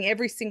 I'm not kidding,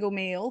 every single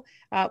meal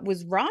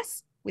was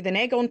rice with an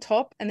egg on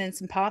top and then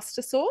some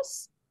pasta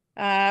sauce.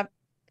 I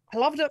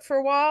loved it for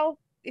a while.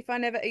 If I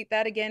never eat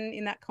that again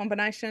in that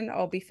combination,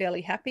 I'll be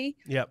fairly happy.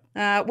 Yep.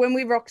 When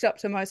we rocked up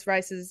to most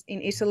races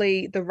in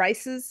Italy, the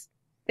races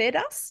fed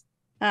us.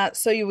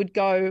 So you would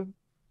go,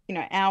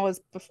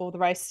 hours before the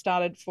race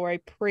started for a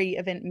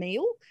pre-event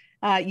meal.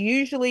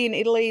 Usually in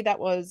Italy, that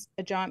was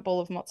a giant ball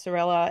of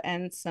mozzarella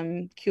and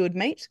some cured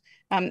meat,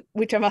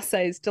 which I must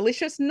say is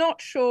delicious.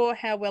 Not sure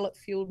how well it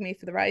fueled me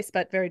for the race,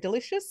 but very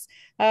delicious.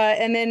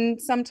 And then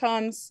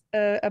sometimes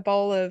a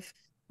bowl of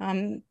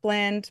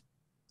bland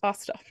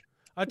pasta.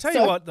 I tell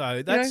you what,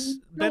 though, that's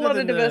better a lot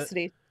than of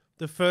diversity.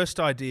 The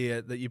first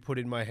idea that you put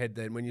in my head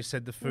then when you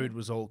said the food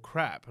was all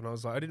crap. And I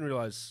was like, I didn't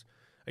realise...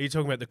 Are you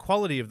talking about the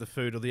quality of the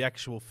food or the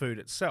actual food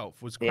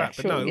itself was crap? Yeah, but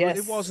sure, no, yes.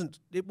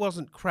 it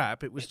wasn't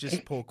crap. It was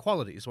just poor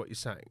quality is what you're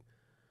saying.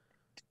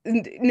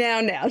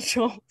 Now,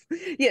 sure.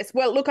 Yes.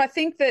 Well, look, I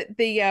think that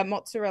the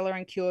mozzarella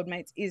and cured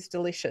meats is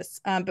delicious,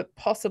 but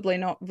possibly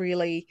not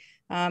really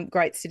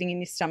great sitting in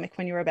your stomach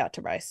when you're about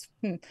to race.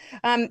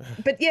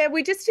 But yeah,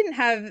 we just didn't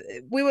have,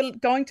 we were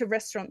going to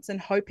restaurants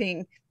and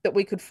hoping that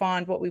we could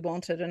find what we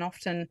wanted. And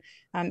often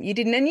you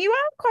didn't. And you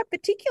are quite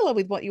particular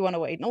with what you want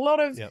to eat. And a lot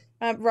of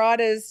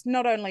riders,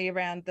 not only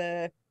around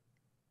the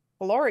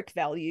caloric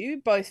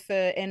value, both for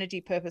energy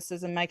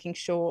purposes and making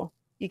sure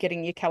you're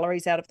getting your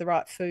calories out of the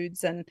right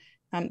foods and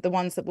the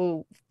ones that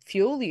will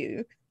fuel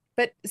you,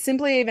 but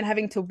simply even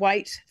having to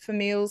wait for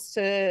meals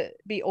to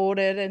be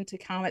ordered and to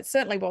come, it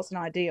certainly wasn't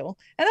ideal.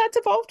 And that's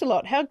evolved a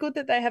lot. How good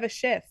that they have a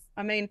chef.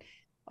 I mean,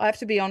 I have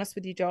to be honest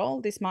with you,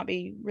 Joel, this might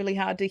be really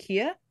hard to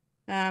hear.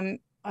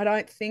 I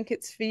don't think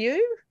it's for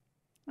you.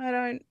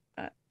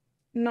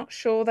 Not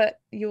sure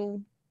that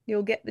you'll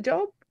get the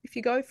job if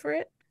you go for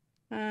it.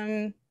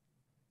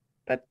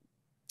 But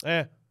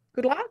yeah.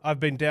 Good luck. I've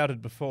been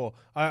doubted before.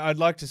 I'd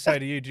like to say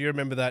to you, do you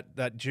remember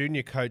that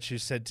junior coach who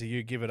said to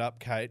you, give it up,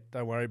 Kate,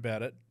 don't worry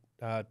about it.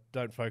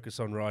 Don't focus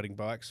on riding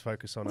bikes,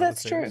 focus on other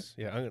things. That's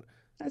true. Yeah,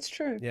 that's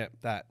true. Yeah,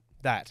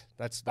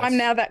 that's I'm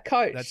now that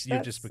coach.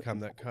 You've just become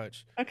that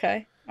coach.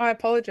 Okay. I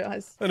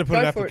apologise. I'm going to put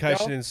an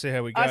application in and see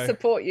how we go. I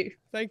support you.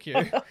 Thank you.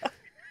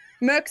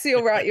 Merksy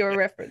will write you a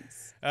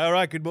reference. All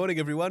right, good morning,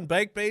 everyone.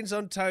 Baked beans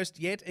on toast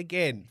yet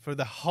again for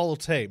the whole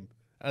team.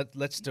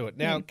 Let's do it.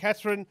 Now,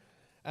 Catherine,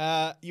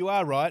 you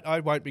are right.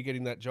 I won't be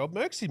getting that job.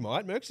 Merksy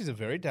might. Merksy's a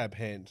very dab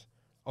hand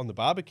on the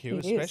barbecue,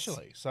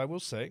 especially. So we'll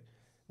see.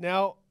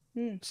 Now,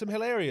 some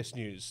hilarious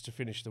news to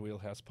finish the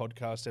Wheelhouse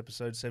podcast,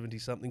 episode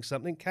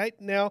 70-something. Kate,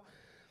 now,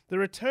 the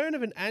return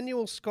of an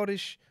annual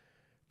Scottish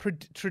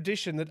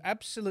tradition that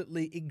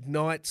absolutely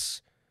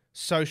ignites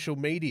social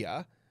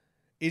media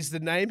is the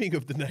naming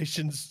of the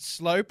nation's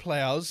slow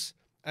ploughs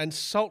and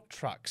salt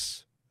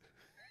trucks,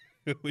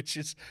 which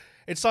is,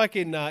 it's like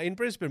in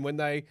Brisbane when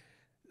they,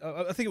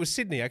 I think it was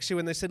Sydney actually,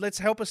 when they said, let's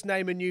help us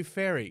name a new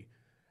ferry.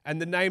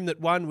 And the name that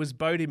won was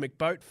Bodie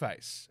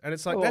McBoatface. And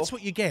it's like, that's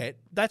what you get.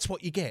 That's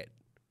what you get.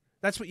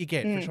 That's what you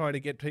get for trying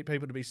to get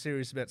people to be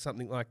serious about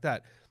something like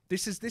that.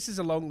 This is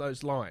along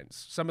those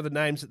lines. Some of the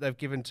names that they've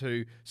given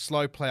to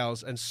slow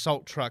ploughs and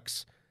salt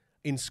trucks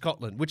in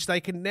Scotland, which they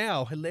can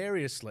now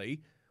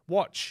hilariously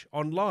watch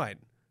online.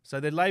 So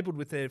they're labelled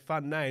with their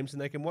fun names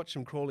and they can watch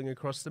them crawling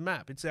across the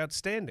map. It's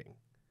outstanding.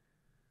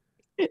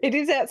 It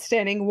is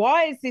outstanding.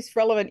 Why is this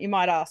relevant, you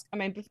might ask? I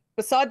mean,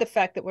 beside the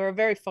fact that we're a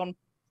very fun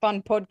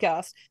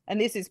podcast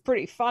and this is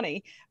pretty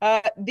funny,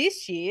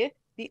 this year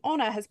the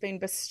honour has been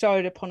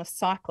bestowed upon a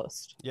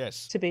cyclist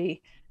to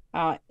be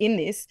in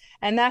this,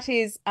 and that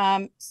is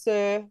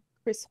Sir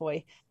Grits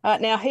Hoy.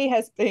 Now, he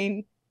has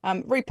been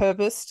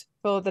repurposed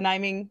for the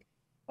naming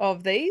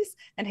of these,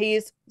 and he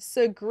is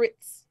Sir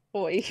Grits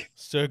Hoy.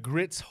 Sir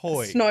Grits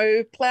Hoy.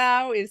 Snow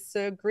plough is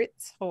Sir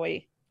Grits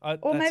Hoy.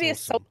 Or maybe awesome. A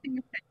salting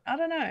effect. I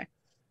don't know.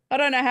 I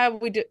don't know how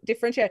we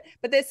differentiate,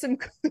 but there's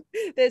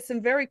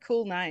some very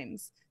cool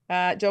names.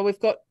 Joel, we've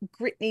got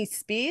Gritney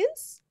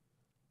Spears.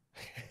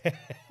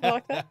 I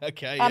like that.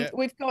 Okay, yeah.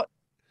 We've got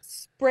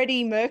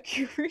Spready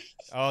Mercury.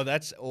 Oh,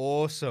 that's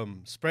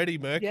awesome. Spready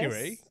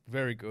Mercury. Yes.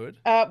 Very good.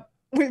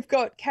 We've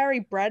got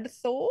Carrie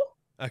Bradthaw.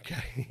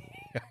 Okay.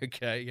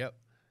 Okay, yep.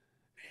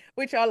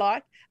 Which I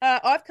like.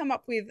 I've come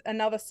up with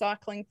another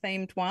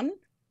cycling-themed one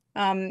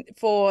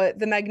for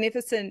the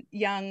magnificent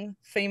young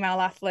female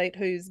athlete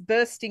who's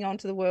bursting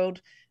onto the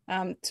world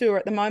tour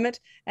at the moment.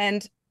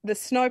 And the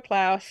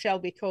snowplow shall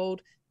be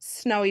called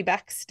Snowy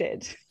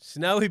Backstead.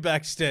 Snowy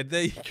Backstead.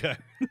 There you go.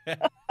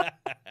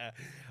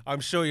 I'm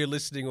sure you're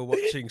listening or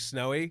watching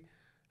Snowy.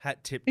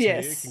 Hat tip to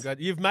you.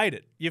 You've made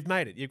it.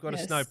 You've got a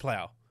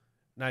snowplow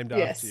named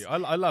after you.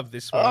 I love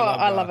this one.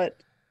 I love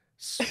it.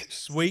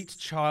 Sweet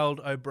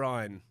Child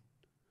O'Brien.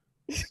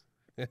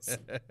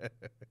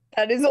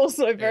 That is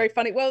also very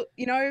funny. Well,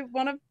 you know,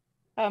 one of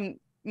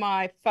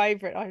my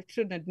favourite, I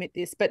shouldn't admit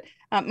this, but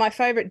my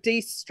favourite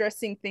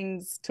de-stressing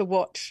things to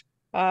watch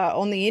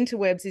on the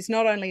interwebs is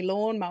not only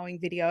lawn mowing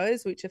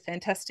videos, which are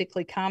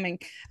fantastically calming,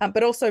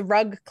 but also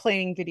rug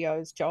cleaning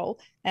videos, Joel.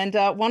 And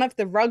one of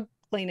the rug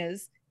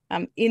cleaners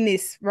in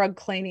this rug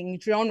cleaning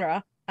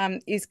genre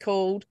is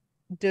called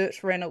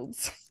Dirt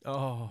Reynolds.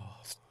 Oh,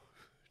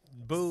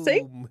 boom.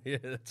 See? Yeah,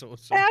 that's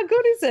awesome. How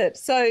good is it?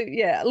 So,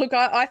 yeah, look,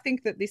 I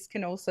think that this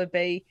can also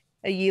be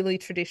a yearly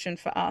tradition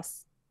for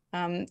us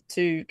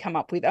to come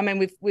up with. I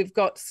mean, we've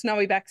got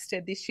Snowy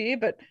Backstead this year,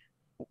 but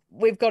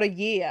we've got a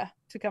year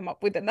to come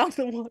up with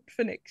another one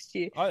for next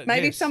year.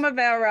 Maybe some of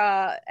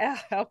our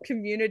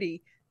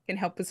community can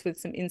help us with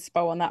some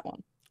inspo on that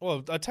one.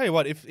 Well, I tell you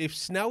what, if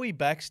Snowy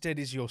Backstead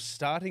is your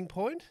starting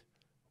point,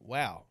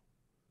 wow,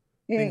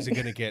 things are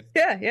going to get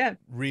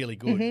really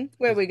good. Mm-hmm.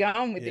 Where are we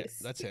going with this?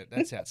 That's it.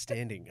 That's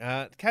outstanding.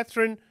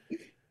 Catherine,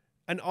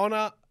 an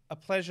honour, a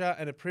pleasure,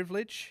 and a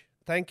privilege.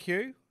 Thank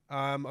you.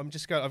 I've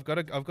got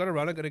to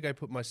run. I've got to go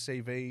put my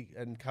CV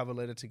and cover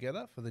letter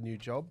together for the new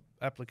job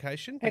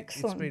application.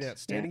 Excellent. It's been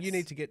outstanding. Yes. You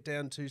need to get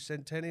down to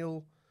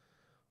Centennial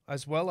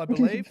as well, I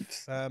believe.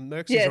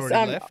 Merksy's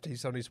already left.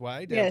 He's on his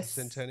way down to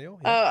Centennial.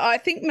 Yeah. I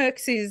think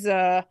Merksy's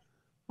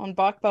on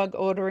BikeBug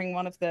ordering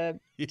one of the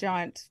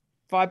giant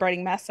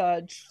vibrating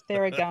massage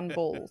Theragun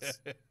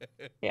balls.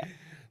 Yeah.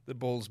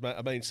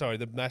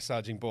 The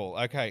massaging ball.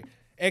 Okay.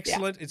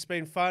 Excellent. Yeah. It's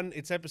been fun.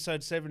 It's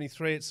episode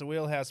 73. It's the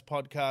Wheelhouse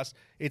podcast.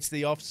 It's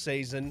the off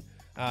season.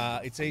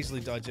 It's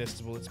easily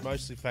digestible. It's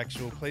mostly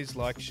factual. Please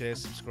like, share,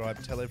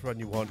 subscribe. Tell everyone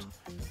you want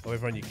or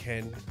everyone you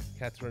can.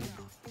 Catherine,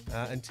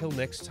 until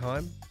next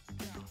time,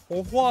 au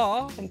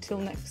revoir. Until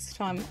next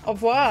time, au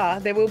revoir.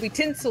 There will be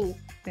tinsel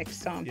next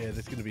time. Yeah,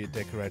 there's going to be a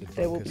decorated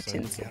bunker. There will be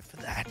tinsel. Look out for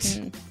that.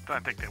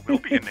 Don't think there will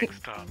be a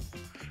next time.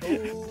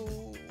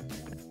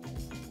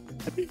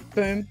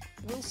 Boom.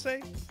 We'll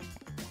see.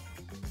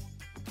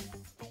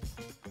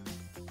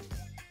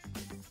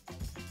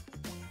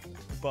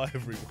 Bye,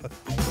 everyone.